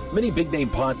promo. Many big-name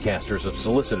podcasters have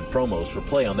solicited promos for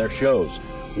play on their shows.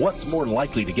 What's more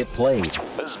likely to get played?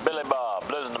 This is Billy Bob.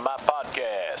 Listen to my podcast.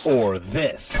 Or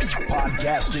this.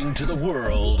 Podcasting to the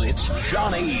world, it's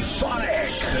Johnny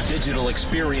Phonic, the Digital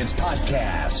Experience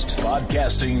Podcast.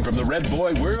 Podcasting from the Red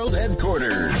Boy World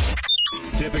Headquarters.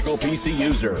 Typical PC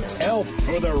user, help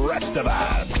for the rest of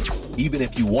us. Even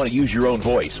if you want to use your own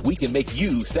voice, we can make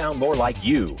you sound more like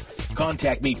you.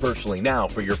 Contact me personally now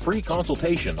for your free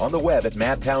consultation on the web at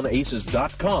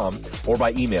madtownaces.com or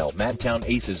by email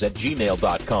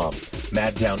madtownaces@gmail.com.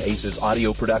 Madtown Aces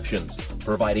Audio Productions,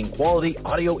 providing quality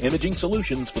audio imaging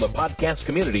solutions for the podcast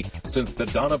community since the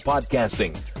dawn of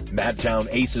podcasting. Madtown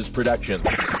Aces Productions.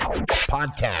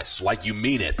 Podcasts like you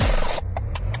mean it.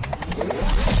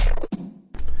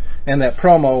 And that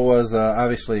promo was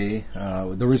obviously,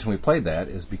 the reason we played that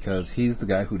is because he's the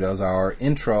guy who does our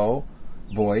intro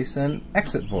voice and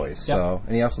exit voice. Yep. So,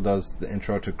 and he also does the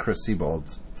intro to Chris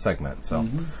Siebold's segment. So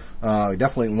we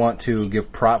definitely want to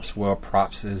give props where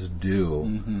props is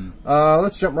due.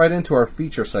 Let's jump right into our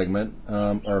feature segment,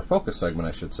 or focus segment,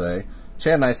 I should say.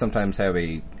 Chad and I sometimes have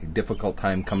a difficult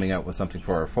time coming up with something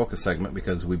for our focus segment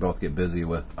because we both get busy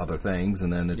with other things,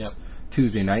 and then it's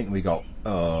Tuesday night and we go,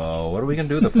 what are we going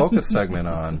to do the focus segment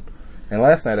on? And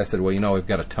last night I said, well, we've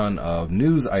got a ton of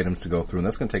news items to go through, and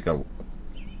that's going to take a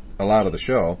lot of the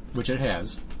show. Which it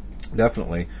has.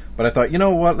 Definitely. But I thought, you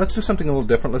know what, let's do something a little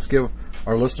different. Let's give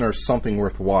our listeners something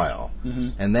worthwhile.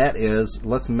 And that is,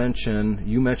 let's mention,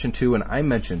 you mentioned two and I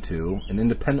mentioned two, and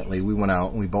independently we went out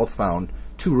and we both found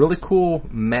two really cool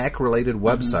Mac-related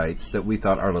websites that we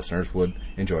thought our listeners would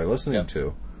enjoy listening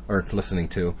to. Or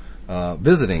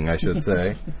visiting, I should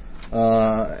say.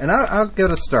 And I'll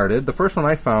get us started. The first one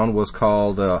I found was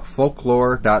called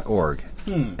folklore.org.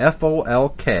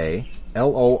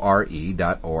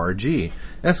 FOLKLORE.org.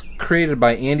 That's created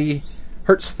by Andy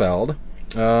Hertzfeld.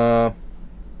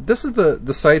 This is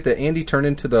the site that Andy turned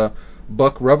into the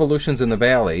book Revolutions in the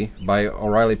Valley by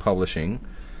O'Reilly Publishing.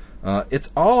 It's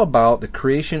all about the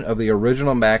creation of the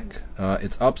original Mac,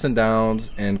 its ups and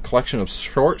downs, and collection of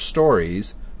short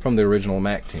stories from the original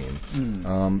Mac team.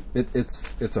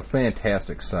 It's a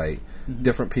fantastic site.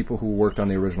 Different people who worked on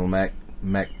the original Mac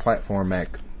platform,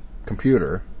 Mac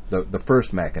computer, the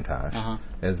first Macintosh,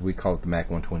 as we call it, the Mac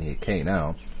 128K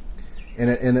now.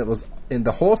 And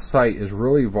the whole site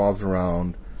really revolves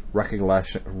around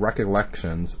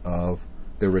recollections of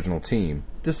the original team.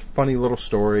 Just funny little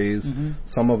stories.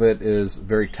 Some of it is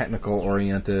very technical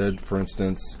oriented. For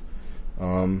instance,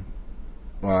 well,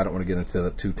 I don't want to get into the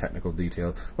too technical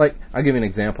details. Like, I'll give you an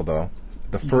example though.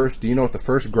 Do you know what the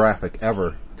first graphic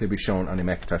ever to be shown on a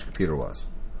Macintosh computer was?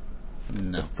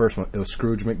 No. The first one, it was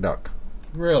Scrooge McDuck.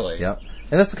 Really? Yep.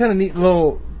 And that's the kind of neat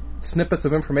little snippets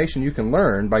of information you can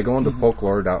learn by going to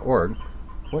folklore.org.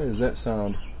 What is that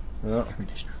sound? Air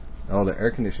conditioner. Oh, the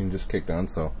air conditioning just kicked on,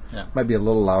 so might be a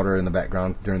little louder in the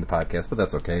background during the podcast, but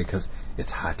that's okay because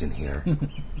it's hot in here.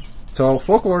 So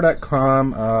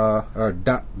folklore.com or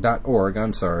 .org,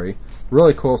 I'm sorry.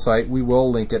 Really cool site. We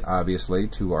will link it obviously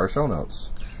to our show notes.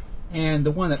 And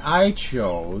the one that I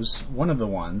chose, one of the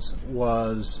ones,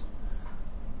 was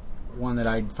one that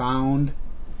I'd found.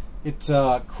 It's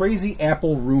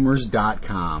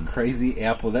crazyapplerumors.com. Crazy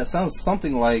Apple. That sounds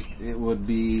something like it would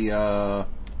be a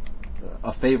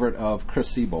favorite of Chris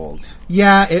Siebold.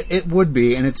 Yeah, it would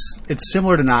be, and it's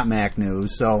similar to Not Mac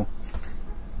News. So,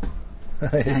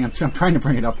 I'm trying to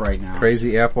bring it up right now.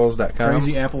 Crazyapples.com.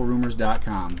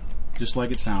 Crazyapplerumors.com, just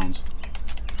like it sounds.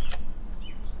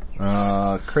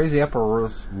 Crazy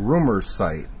Apple Rumors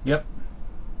site. Yep.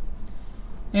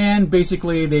 And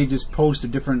basically, they just post a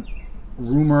different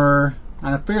rumor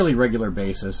on a fairly regular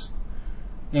basis.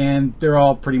 And they're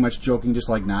all pretty much joking, just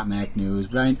like Not Mac News.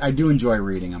 But I do enjoy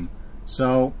reading them.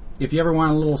 So, if you ever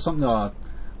want a little something to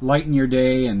lighten your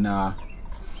day and,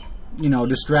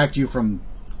 distract you from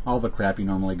all the crap you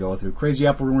normally go through.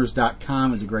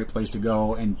 CrazyAppleRumors.com is a great place to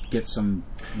go and get some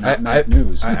Mac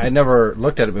news. I never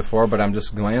looked at it before, but I'm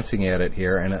just glancing at it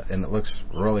here, and it looks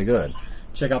really good.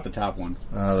 Check out the top one.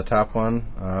 The top one,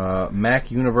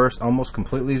 Mac universe almost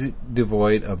completely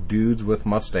devoid of dudes with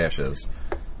mustaches.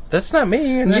 That's not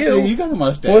me and you. You got a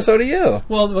mustache. Well, so do you.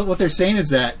 Well, what they're saying is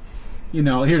that,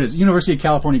 here it is. University of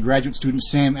California graduate student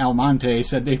Sam Almonte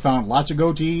said they found lots of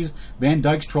goatees, Van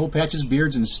Dykes, troll patches,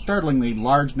 beards, and startlingly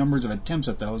large numbers of attempts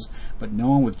at those, but no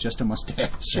one with just a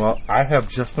mustache. Well, I have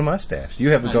just a mustache.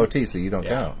 You have a goatee, so you don't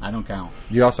count. I don't count.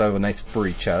 You also have a nice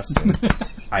furry chest. And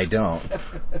I don't.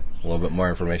 A little bit more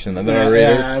information than our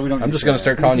reader. I'm just going to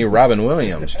start calling you Robin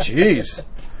Williams. Jeez.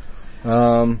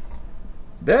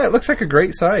 Yeah, it looks like a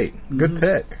great site. Good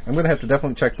pick. I'm going to have to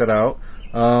definitely check that out.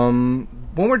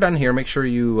 When we're done here, make sure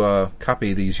you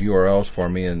copy these URLs for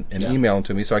me and email them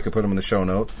to me so I can put them in the show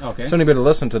notes. Okay. So anybody to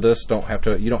listen to this,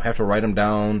 you don't have to write them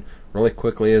down really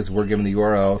quickly as we're giving the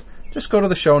URLs. Just go to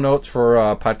the show notes for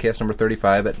podcast number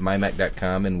 35 at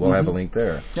mymac.com, and we'll have a link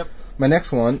there. Yep. My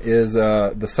next one is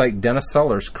the site Dennis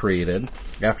Sellers created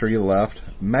after he left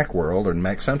Macworld or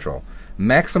Mac Central.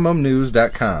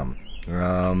 MaximumNews.com.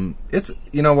 It's,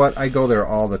 you know what, I go there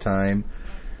all the time.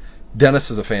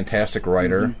 Dennis is a fantastic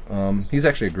writer. He's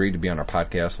actually agreed to be on our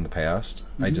podcast in the past.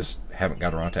 I just haven't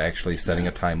got around to actually setting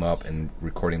a time up and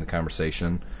recording the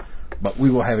conversation. But we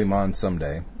will have him on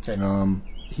someday.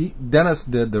 Okay. Dennis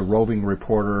did the roving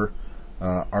reporter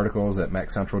articles at Mac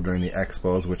Central during the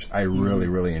expos, which I really,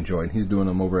 really enjoyed. He's doing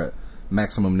them over at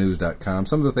MaximumNews.com.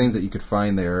 Some of the things that you could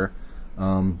find there,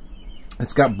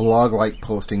 it's got blog-like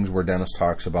postings where Dennis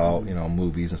talks about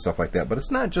movies and stuff like that. But it's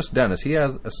not just Dennis. He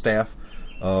has a staff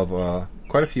of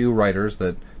quite a few writers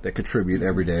that contribute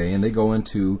every day, and they go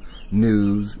into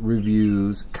news,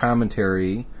 reviews,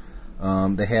 commentary.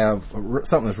 They have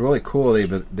something that's really cool.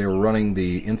 They were running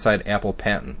the Inside Apple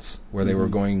Patents, where they were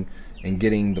going and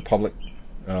getting the public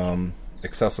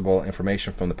accessible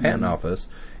information from the patent office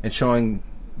and showing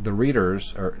their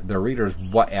readers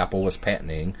what Apple was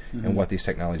patenting and what these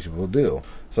technologies will do.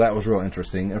 So that was real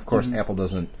interesting. And of course, Apple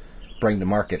doesn't bring to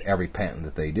market every patent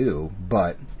that they do,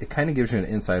 but it kind of gives you an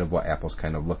insight of what Apple's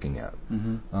kind of looking at.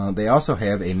 They also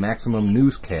have a Maximum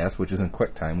Newscast, which is in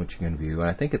QuickTime, which you can view, and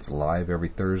I think it's live every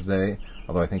Thursday,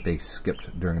 although I think they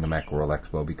skipped during the Macworld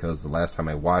Expo because the last time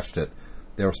I watched it,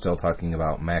 they were still talking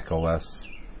about Mac OS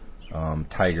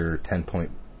Tiger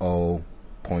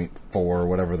 10.0.4,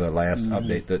 whatever the last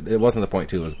update. It wasn't the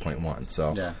 0.2, it was 0.1,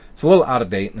 so it's a little out of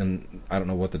date, and I don't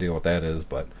know what the deal with that is,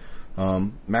 but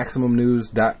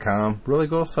MaximumNews.com. Really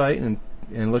cool site, and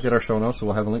look at our show notes, so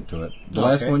we'll have a link to it. The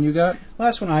last one you got?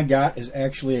 Last one I got is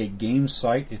actually a game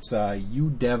site. It's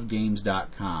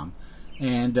udevgames.com.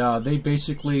 And they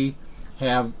basically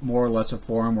have more or less a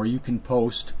forum where you can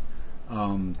post,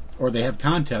 or they have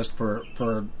contests for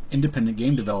independent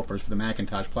game developers for the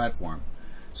Macintosh platform.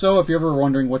 So if you're ever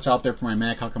wondering what's out there for my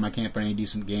Mac, how come I can't find any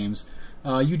decent games,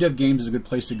 UDEV Games is a good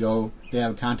place to go. They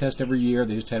have a contest every year.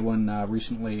 They just had one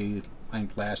recently, I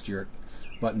think last year,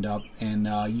 buttoned up, and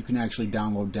you can actually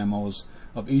download demos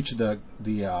of each of the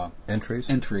entries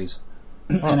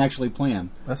and actually play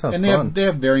them. That sounds fun. They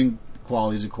have varying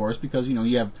qualities, of course, because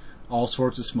you have all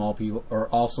sorts of small people, or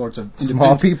all sorts of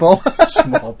small people,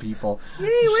 small people,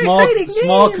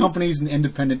 small companies and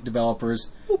independent developers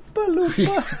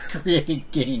creating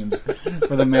games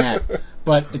for the Mac.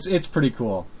 But it's pretty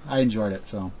cool. I enjoyed it.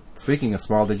 So speaking of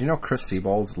small, did you know Chris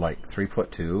Siebold's like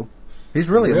 3'2"? He's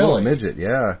really a little midget.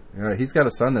 Yeah, he's got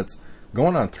a son that's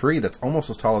going on 3 that's almost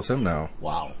as tall as him now.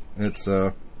 Wow. It's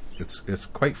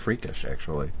quite freakish,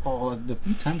 actually. Oh, the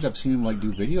few times I've seen him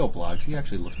do video blogs, he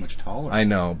actually looks much taller. I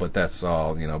know, but that's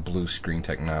all blue screen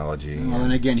technology. Well,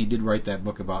 and again, he did write that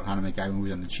book about how to make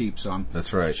iMovies on the cheap, so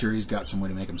that's right. Sure he's got some way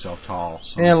to make himself tall.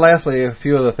 So. And lastly, a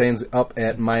few of the things up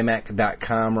at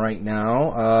mymac.com right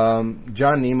now.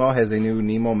 John Nemo has a new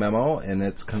Nemo memo, and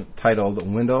it's titled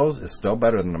 "Windows is Still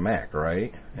Better Than a Mac,"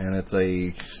 right? And it's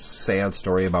a sad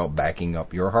story about backing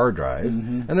up your hard drive,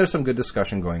 and there's some good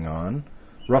discussion going on.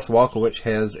 Russ Walkowicz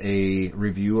has a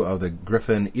review of the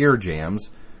Griffin ear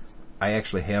jams. I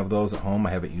actually have those at home.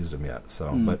 I haven't used them yet.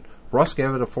 But Russ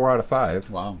gave it a 4 out of 5.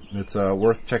 Wow. It's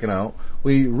worth checking out.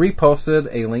 We reposted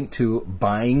a link to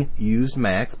Buying Used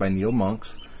Macs by Neil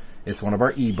Monks. It's one of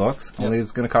our ebooks. Only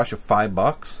it's going to cost you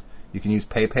 $5. You can use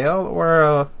PayPal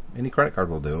or any credit card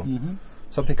will do.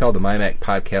 Something called the MyMac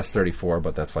Podcast 34,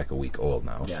 but that's like a week old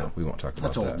now, so we won't talk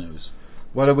about that. That's old news.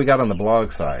 What have we got on the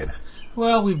blog side?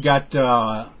 Well, we've got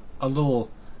a little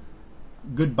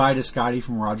goodbye to Scotty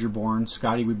from Roger Bourne.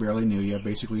 Scotty, we barely knew you.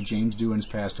 Basically, James Doohan's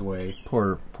passed away.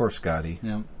 Poor Scotty.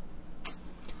 Yeah.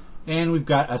 And we've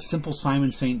got a Simple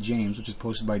Simon St. James, which is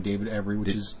posted by David Every,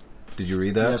 which is... Did you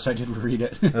read that? Yes, I did read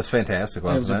it. That's fantastic,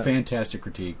 wasn't it? It was a fantastic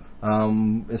critique.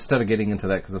 Instead of getting into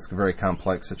that, because it's a very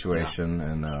complex situation,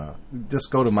 and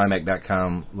just go to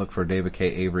mymac.com, look for David K.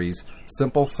 Avery's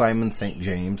Simple Simon St.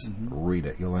 James, read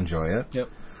it. You'll enjoy it. Yep.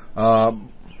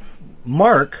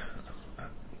 Mark,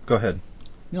 go ahead.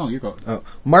 No, you're going.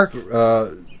 Mark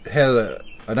had a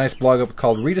nice blog up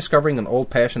called Rediscovering an Old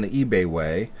Passion the eBay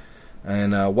Way,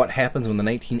 and what happens when the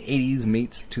 1980s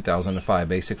meets 2005.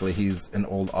 Basically, he's an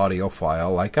old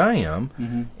audiophile like I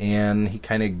am, and he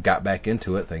kind of got back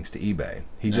into it thanks to eBay.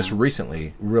 He just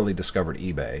recently really discovered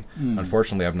eBay.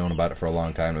 Unfortunately, I've known about it for a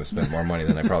long time. I've spent more money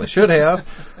than I probably should have,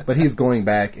 but he's going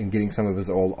back and getting some of his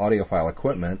old audiophile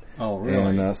equipment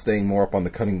and staying more up on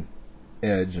the cutting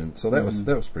edge, and so that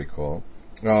was pretty cool.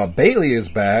 Bailey is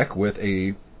back with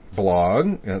a blog,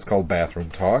 and it's called Bathroom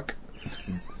Talk.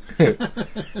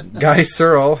 Guy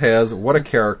Searle has What a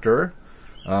Character,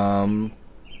 a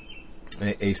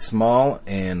small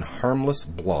and harmless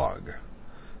blog.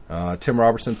 Tim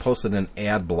Robertson posted an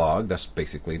ad blog. That's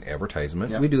basically an advertisement.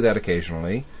 Yep. We do that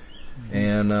occasionally.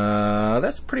 And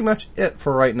that's pretty much it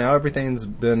for right now. Everything's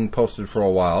been posted for a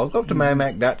while. Go up to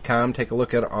mymac.com, take a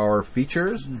look at our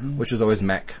features, which is always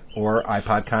Mac or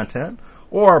iPod content,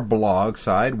 or our blog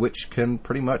side, which can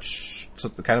pretty much... It's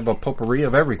kind of a potpourri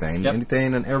of everything,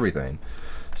 anything and everything.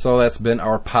 So that's been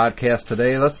our podcast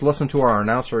today. Let's listen to our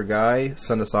announcer guy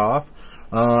send us off.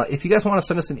 If you guys want to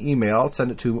send us an email, send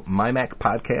it to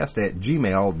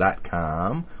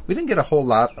mymacpodcast@gmail.com. We didn't get a whole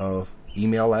lot of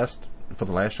email for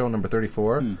the last show, number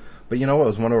 34. But you know what? It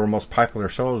was one of our most popular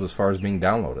shows as far as being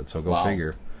downloaded, so go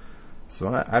figure.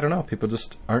 So I don't know. People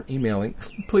just aren't emailing.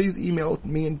 Please email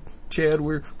me and Chad.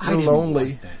 We're lonely.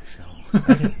 Like that show.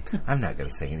 I'm not going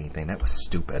to say anything. That was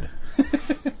stupid.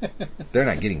 They're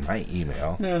not getting my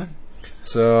email. Yeah.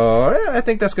 So I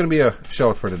think that's going to be a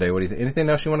show for today. What do you think? Anything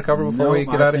else you want to cover before we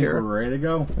get out of here? We're ready to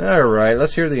go. All right.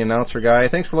 Let's hear the announcer guy.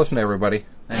 Thanks for listening, everybody.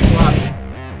 Thanks a lot.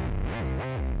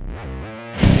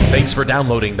 Thanks for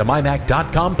downloading the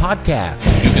MyMac.com podcast.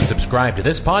 You can subscribe to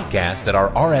this podcast at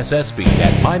our RSS feed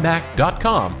at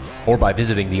MyMac.com or by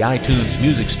visiting the iTunes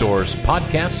Music Store's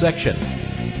podcast section.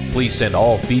 Please send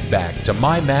all feedback to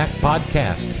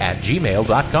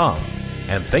mymacpodcast@gmail.com.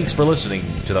 And thanks for listening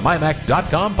to the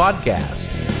MyMac.com podcast.